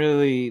don't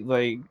really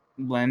like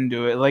lend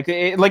to it. Like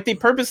they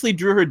purposely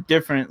drew her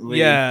differently.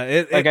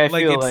 Yeah, I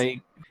feel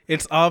like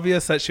it's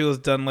obvious that she was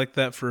done like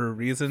that for a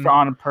reason,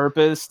 on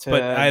purpose.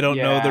 But I don't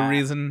know the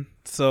reason,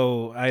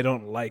 so I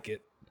don't like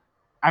it.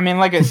 I mean,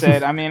 like I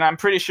said, I'm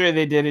pretty sure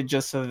they did it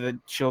just so that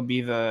she'll be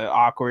the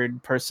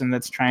awkward person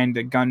that's trying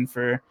to gun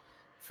for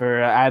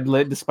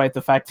Adlet, despite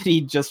the fact that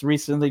he just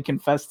recently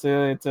confessed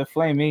to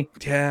Flamey.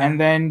 Yeah. And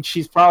then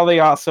she's probably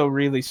also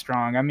really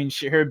strong. I mean,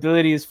 her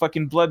ability is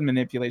fucking blood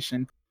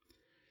manipulation.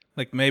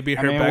 Like maybe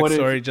her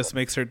backstory just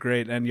makes her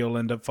great, and you'll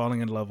end up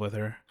falling in love with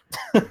her.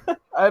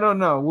 I don't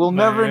know. We'll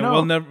never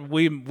know.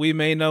 We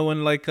may know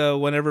when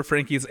whenever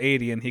Frankie's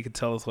 80 and he can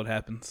tell us what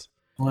happens.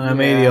 When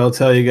I'm 80, I'll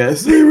tell you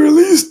guys they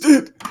released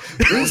it.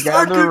 We'll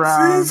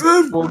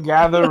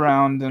gather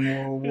around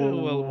and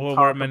we'll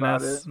talk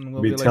about it. And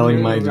we'll be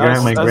telling my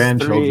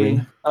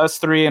grandchildren. Us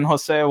three and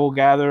Jose will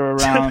gather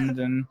around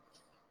and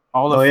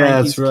all of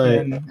Frankie's that's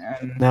right.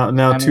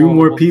 Now two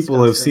more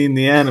people have seen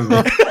the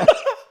anime.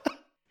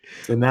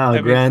 So now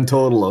a grand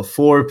total of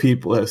 4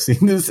 people have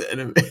seen this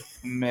anime.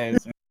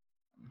 Amazing.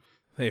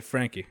 Hey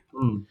Frankie,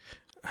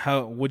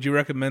 how would you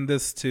recommend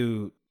this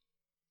to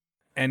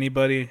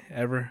anybody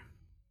ever?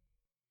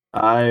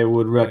 I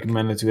would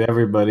recommend it to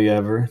everybody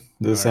ever.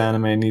 This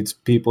anime needs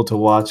people to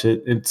watch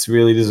it. It's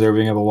really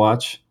deserving of a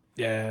watch.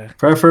 Yeah.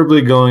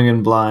 Preferably going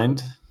in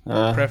blind.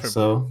 Preferably.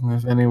 So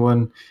if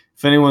anyone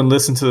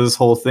listened to this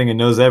whole thing and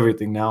knows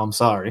everything now, I'm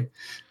sorry.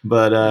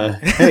 But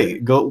hey,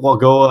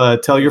 go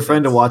tell your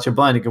friend to watch it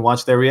blind. You can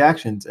watch their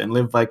reactions and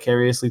live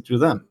vicariously through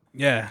them.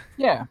 Yeah.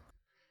 Yeah.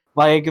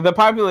 Like, the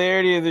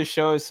popularity of this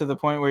show is to the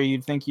point where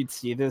you'd think you'd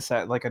see this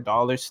at, like, a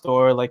dollar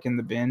store, like, in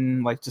the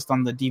bin, like, just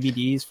on the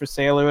DVDs for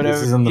sale or whatever.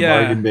 This is in the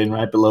bargain bin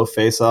right below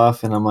Face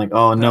Off, and I'm like,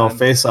 oh, no,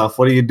 Face Off,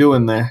 what are you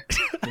doing there?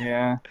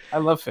 Yeah, I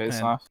love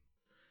Face Off.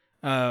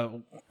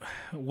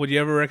 Would you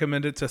ever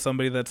recommend it to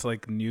somebody that's,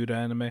 like, new to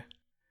anime?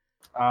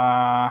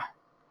 I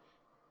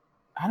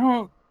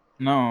don't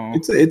know.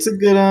 It's a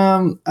good,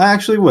 I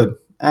actually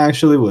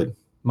would,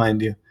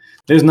 mind you.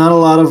 There's not a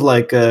lot of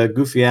like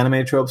goofy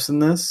anime tropes in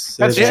this.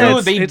 That's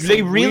true.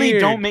 They really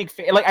don't make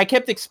like I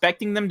kept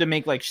expecting them to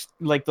make like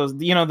those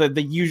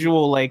the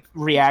usual like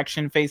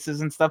reaction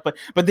faces and stuff, but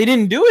they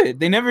didn't do it.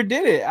 They never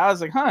did it. I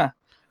was like,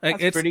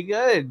 that's pretty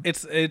good.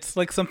 It's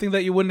like something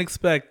that you wouldn't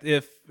expect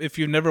if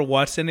you've never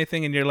watched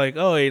anything and you're like,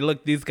 oh, hey,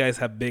 look, these guys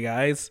have big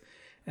eyes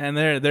and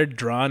they're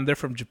drawn. They're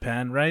from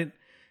Japan, right?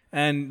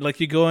 And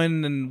like you go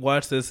in and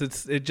watch this,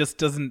 it just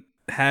doesn't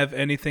have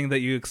anything that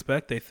you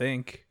expect. I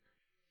think.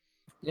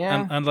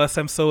 Yeah. Unless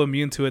I'm so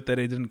immune to it that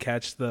I didn't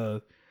catch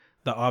the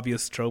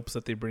obvious tropes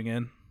that they bring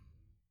in.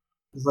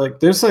 It's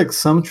like there's like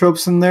some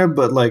tropes in there,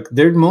 but like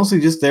they're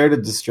mostly just there to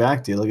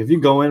distract you. Like if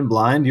you go in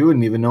blind, you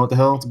wouldn't even know what the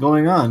hell is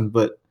going on.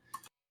 But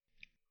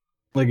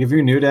like if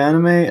you're new to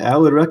anime, I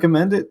would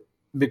recommend it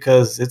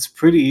because it's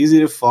pretty easy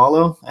to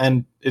follow,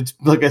 and it's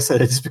like I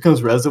said, it just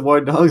becomes Reservoir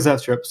Dogs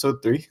after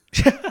episode 3.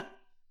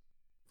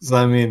 So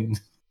I mean.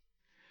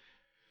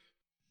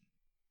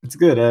 It's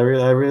good. I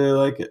really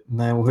like it,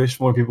 and I wish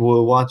more people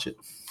would watch it.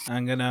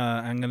 I'm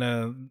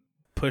gonna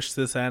push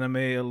this anime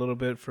a little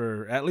bit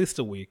for at least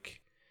a week.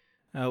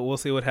 We'll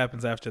see what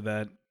happens after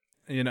that.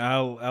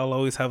 I'll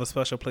always have a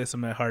special place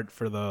in my heart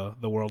for the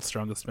World's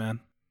Strongest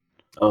Man.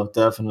 Oh,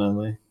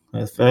 definitely.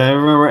 If I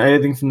remember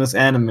anything from this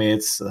anime,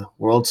 it's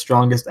World's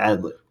Strongest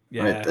Adlet.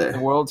 Yeah, right there. The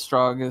World's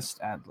Strongest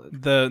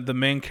Adlet. The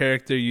main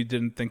character you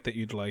didn't think that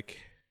you'd like.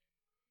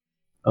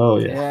 Oh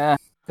yeah. Yeah.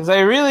 Because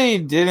I really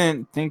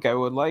didn't think I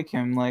would like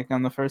him, like,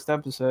 on the first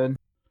episode.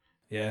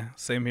 Yeah,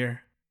 same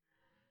here.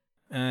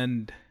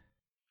 And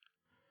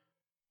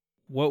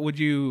what would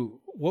you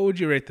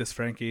rate this,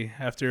 Frankie,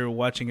 after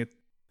watching it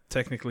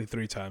technically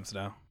 3 times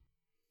now?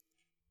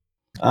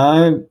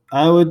 I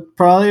would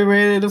probably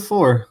rate it a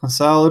 4. A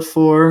solid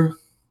 4.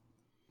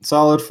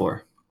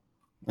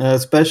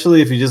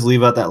 Especially if you just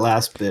leave out that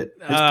last bit.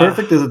 It's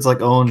perfect as its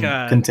like own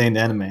contained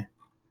anime.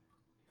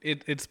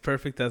 It's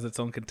perfect as its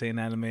own contained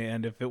anime,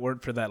 and if it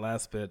weren't for that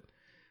last bit,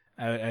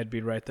 I'd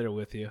be right there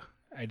with you.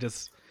 I'd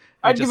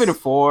give it a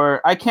 4.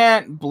 I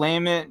can't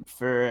blame it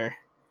for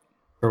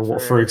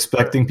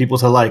expecting people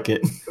to like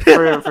it.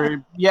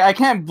 I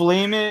can't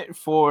blame it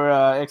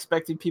for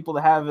expecting people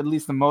to have at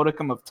least a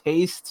modicum of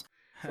taste.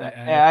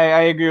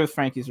 I agree with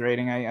Frankie's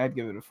rating. I'd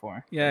give it a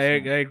 4. Yeah,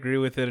 I agree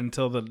with it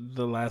until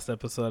the last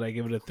episode. I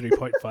give it a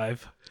 3.5.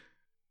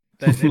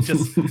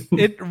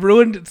 It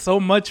ruined so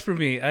much for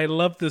me. I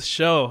love this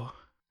show,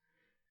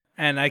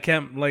 and I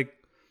can't I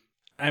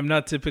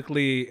am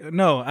typically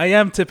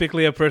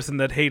a person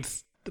that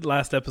hates the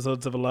last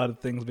episodes of a lot of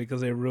things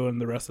because they ruin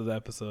the rest of the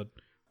episode.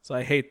 So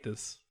I hate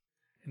this.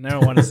 I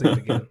never want to see it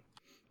again.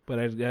 But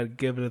I'd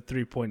give it a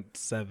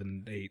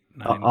 3.789.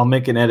 I'll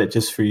make an edit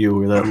just for you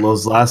where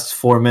those last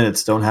 4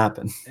 minutes don't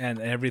happen.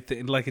 And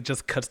everything, it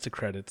just cuts to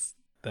credits.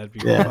 That'd be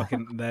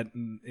fucking that.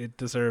 It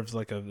deserves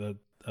like a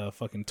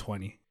fucking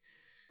 20.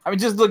 I mean,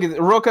 just look at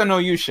it. Roka no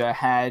Yusha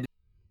had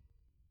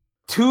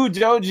 2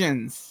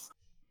 doujins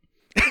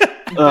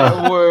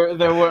that were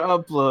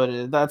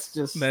uploaded. That's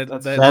just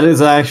that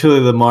is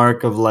actually the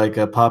mark of like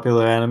a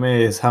popular anime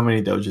is how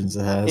many doujins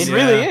it has. It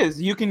really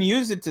is. You can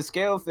use it to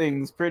scale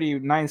things pretty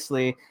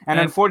nicely, and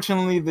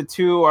unfortunately, the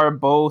 2 are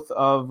both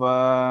of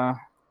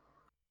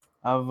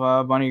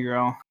Bunny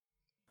Girl.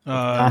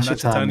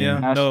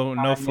 Nachitanya. No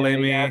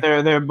Flamey.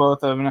 Yeah, they're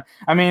both of them.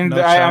 I mean,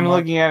 No I'm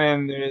looking at it,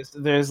 and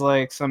there's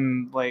like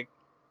some like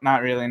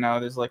not really. No,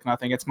 there's like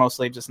nothing. It's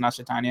mostly just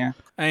Nachitanya.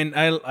 And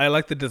I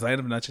like the design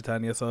of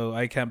Nachitanya, so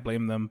I can't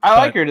blame them. I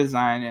like her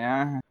design,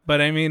 yeah.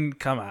 But I mean,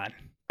 come on.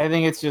 I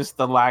think it's just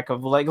the lack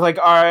of like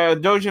our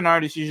doujin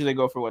artists usually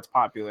go for what's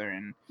popular,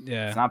 and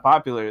it's not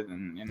popular.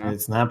 Then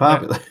it's not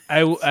popular.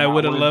 I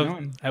would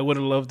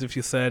have loved if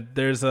you said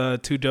there's 2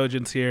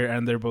 doujins here,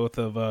 and they're both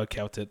of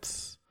cow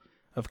tits.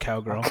 Of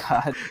Cowgirl.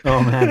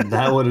 Oh man,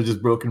 that would have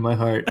just broken my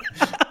heart.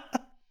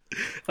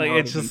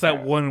 It's just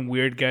that one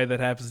weird guy that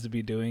happens to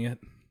be doing it.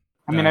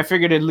 I mean, I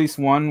figured at least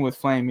one with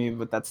Flamey,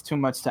 but that's too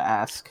much to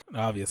ask.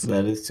 Obviously.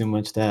 That is too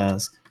much to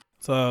ask.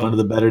 So one of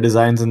the better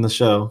designs in the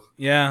show.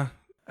 Yeah.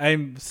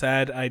 I'm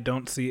sad I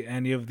don't see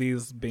any of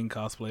these being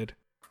cosplayed.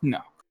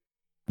 No.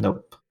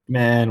 Nope.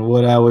 Man,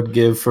 what I would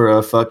give for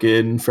a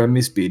fucking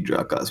Friendly Speed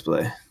Draw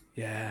cosplay.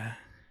 Yeah.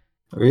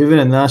 Or even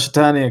a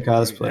Nashitania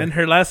cosplay. And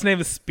her last name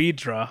is Speed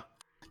Draw.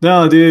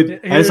 No,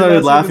 dude, I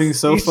started laughing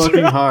so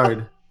fucking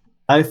hard.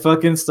 I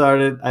fucking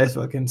started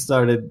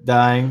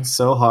dying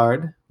so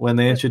hard when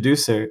they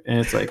introduced her, and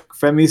it's like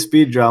Flamey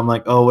Speed Draw. I'm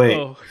like, oh wait,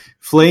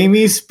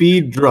 Flamey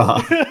Speed Draw.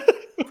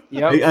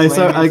 Yep,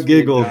 I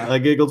giggled. I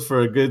giggled for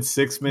a good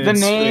 6 minutes.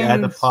 The names I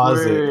had to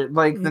pause it.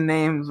 Like the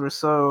names were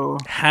so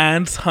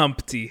Hans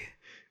Humpty.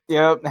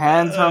 Yep,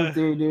 Hans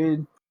Humpty,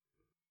 dude.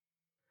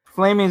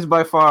 Flamey's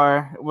by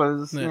far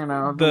was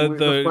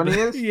the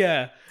funniest.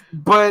 Yeah.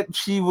 But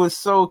she was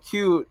so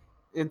cute.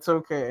 It's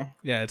okay.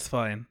 Yeah, it's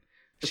fine.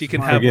 She can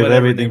have whatever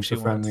everything name she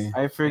wants.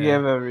 I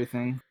forgive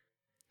everything.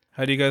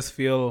 How do you guys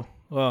feel?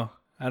 Well,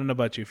 I don't know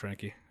about you,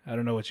 Frankie. I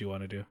don't know what you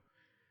want to do.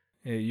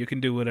 You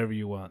can do whatever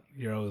you want.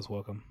 You're always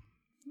welcome.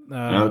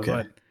 Okay.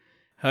 But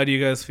how do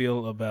you guys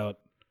feel about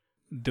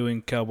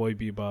doing Cowboy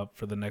Bebop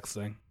for the next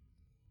thing?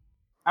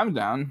 I'm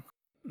down.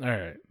 All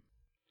right.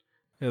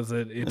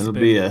 It'll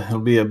be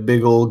a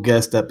big old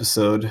guest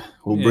episode.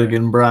 We'll bring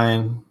in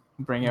Brian.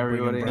 Bring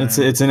everybody.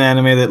 It's an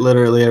anime that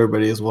literally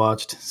everybody has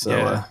watched.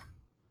 So,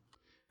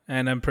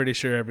 and I'm pretty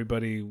sure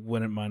everybody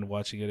wouldn't mind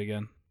watching it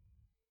again.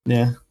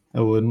 Yeah,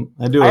 I wouldn't.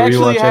 I do a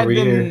rewatch every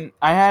year.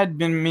 I had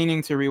been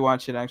meaning to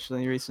rewatch it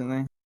actually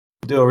recently.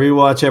 I do a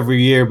rewatch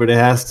every year, but it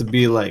has to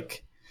be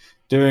like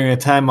during a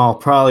time I'll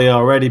probably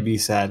already be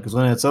sad because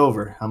when it's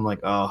over, I'm like,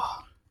 oh,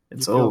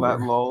 it's over.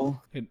 That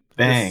lull.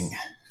 Bang.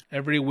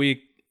 Every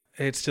week,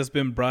 it's just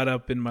been brought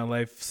up in my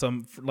life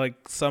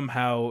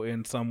somehow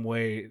in some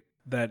way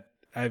that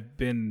I've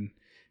been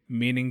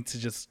meaning to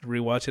just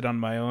rewatch it on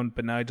my own,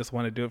 but now I just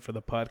want to do it for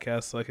the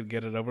podcast so I could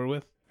get it over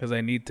with because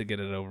I need to get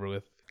it over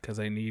with because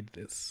I need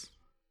this.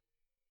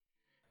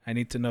 I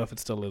need to know if it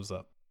still lives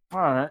up.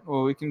 All right.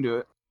 Well, we can do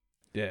it.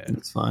 Yeah.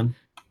 That's fine.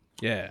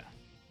 Yeah.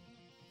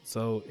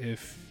 So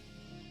if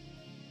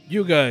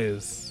you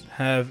guys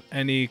have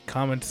any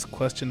comments,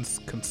 questions,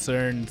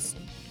 concerns,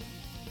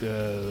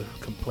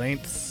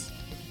 complaints,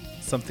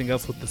 something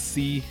else with the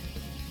C,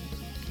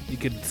 you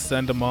could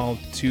send them all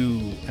to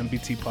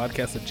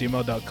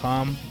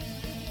mbtpodcast@gmail.com.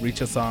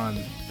 Reach us on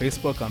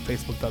Facebook, on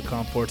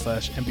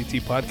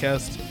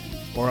facebook.com/mbtpodcast,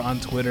 or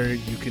on Twitter,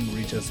 you can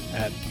reach us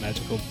at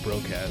Magical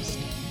Brocast.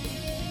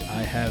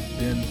 I have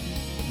been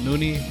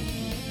Nooney,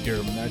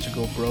 your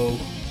magical bro,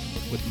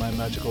 with my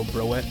magical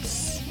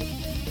broettes,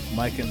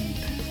 Mike and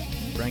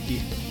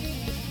Frankie.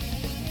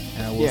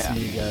 And we'll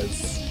see you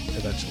guys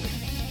eventually.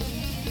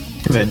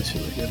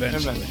 Eventually.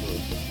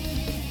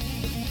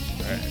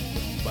 All right.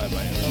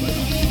 Bye-bye,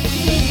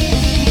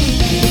 everybody.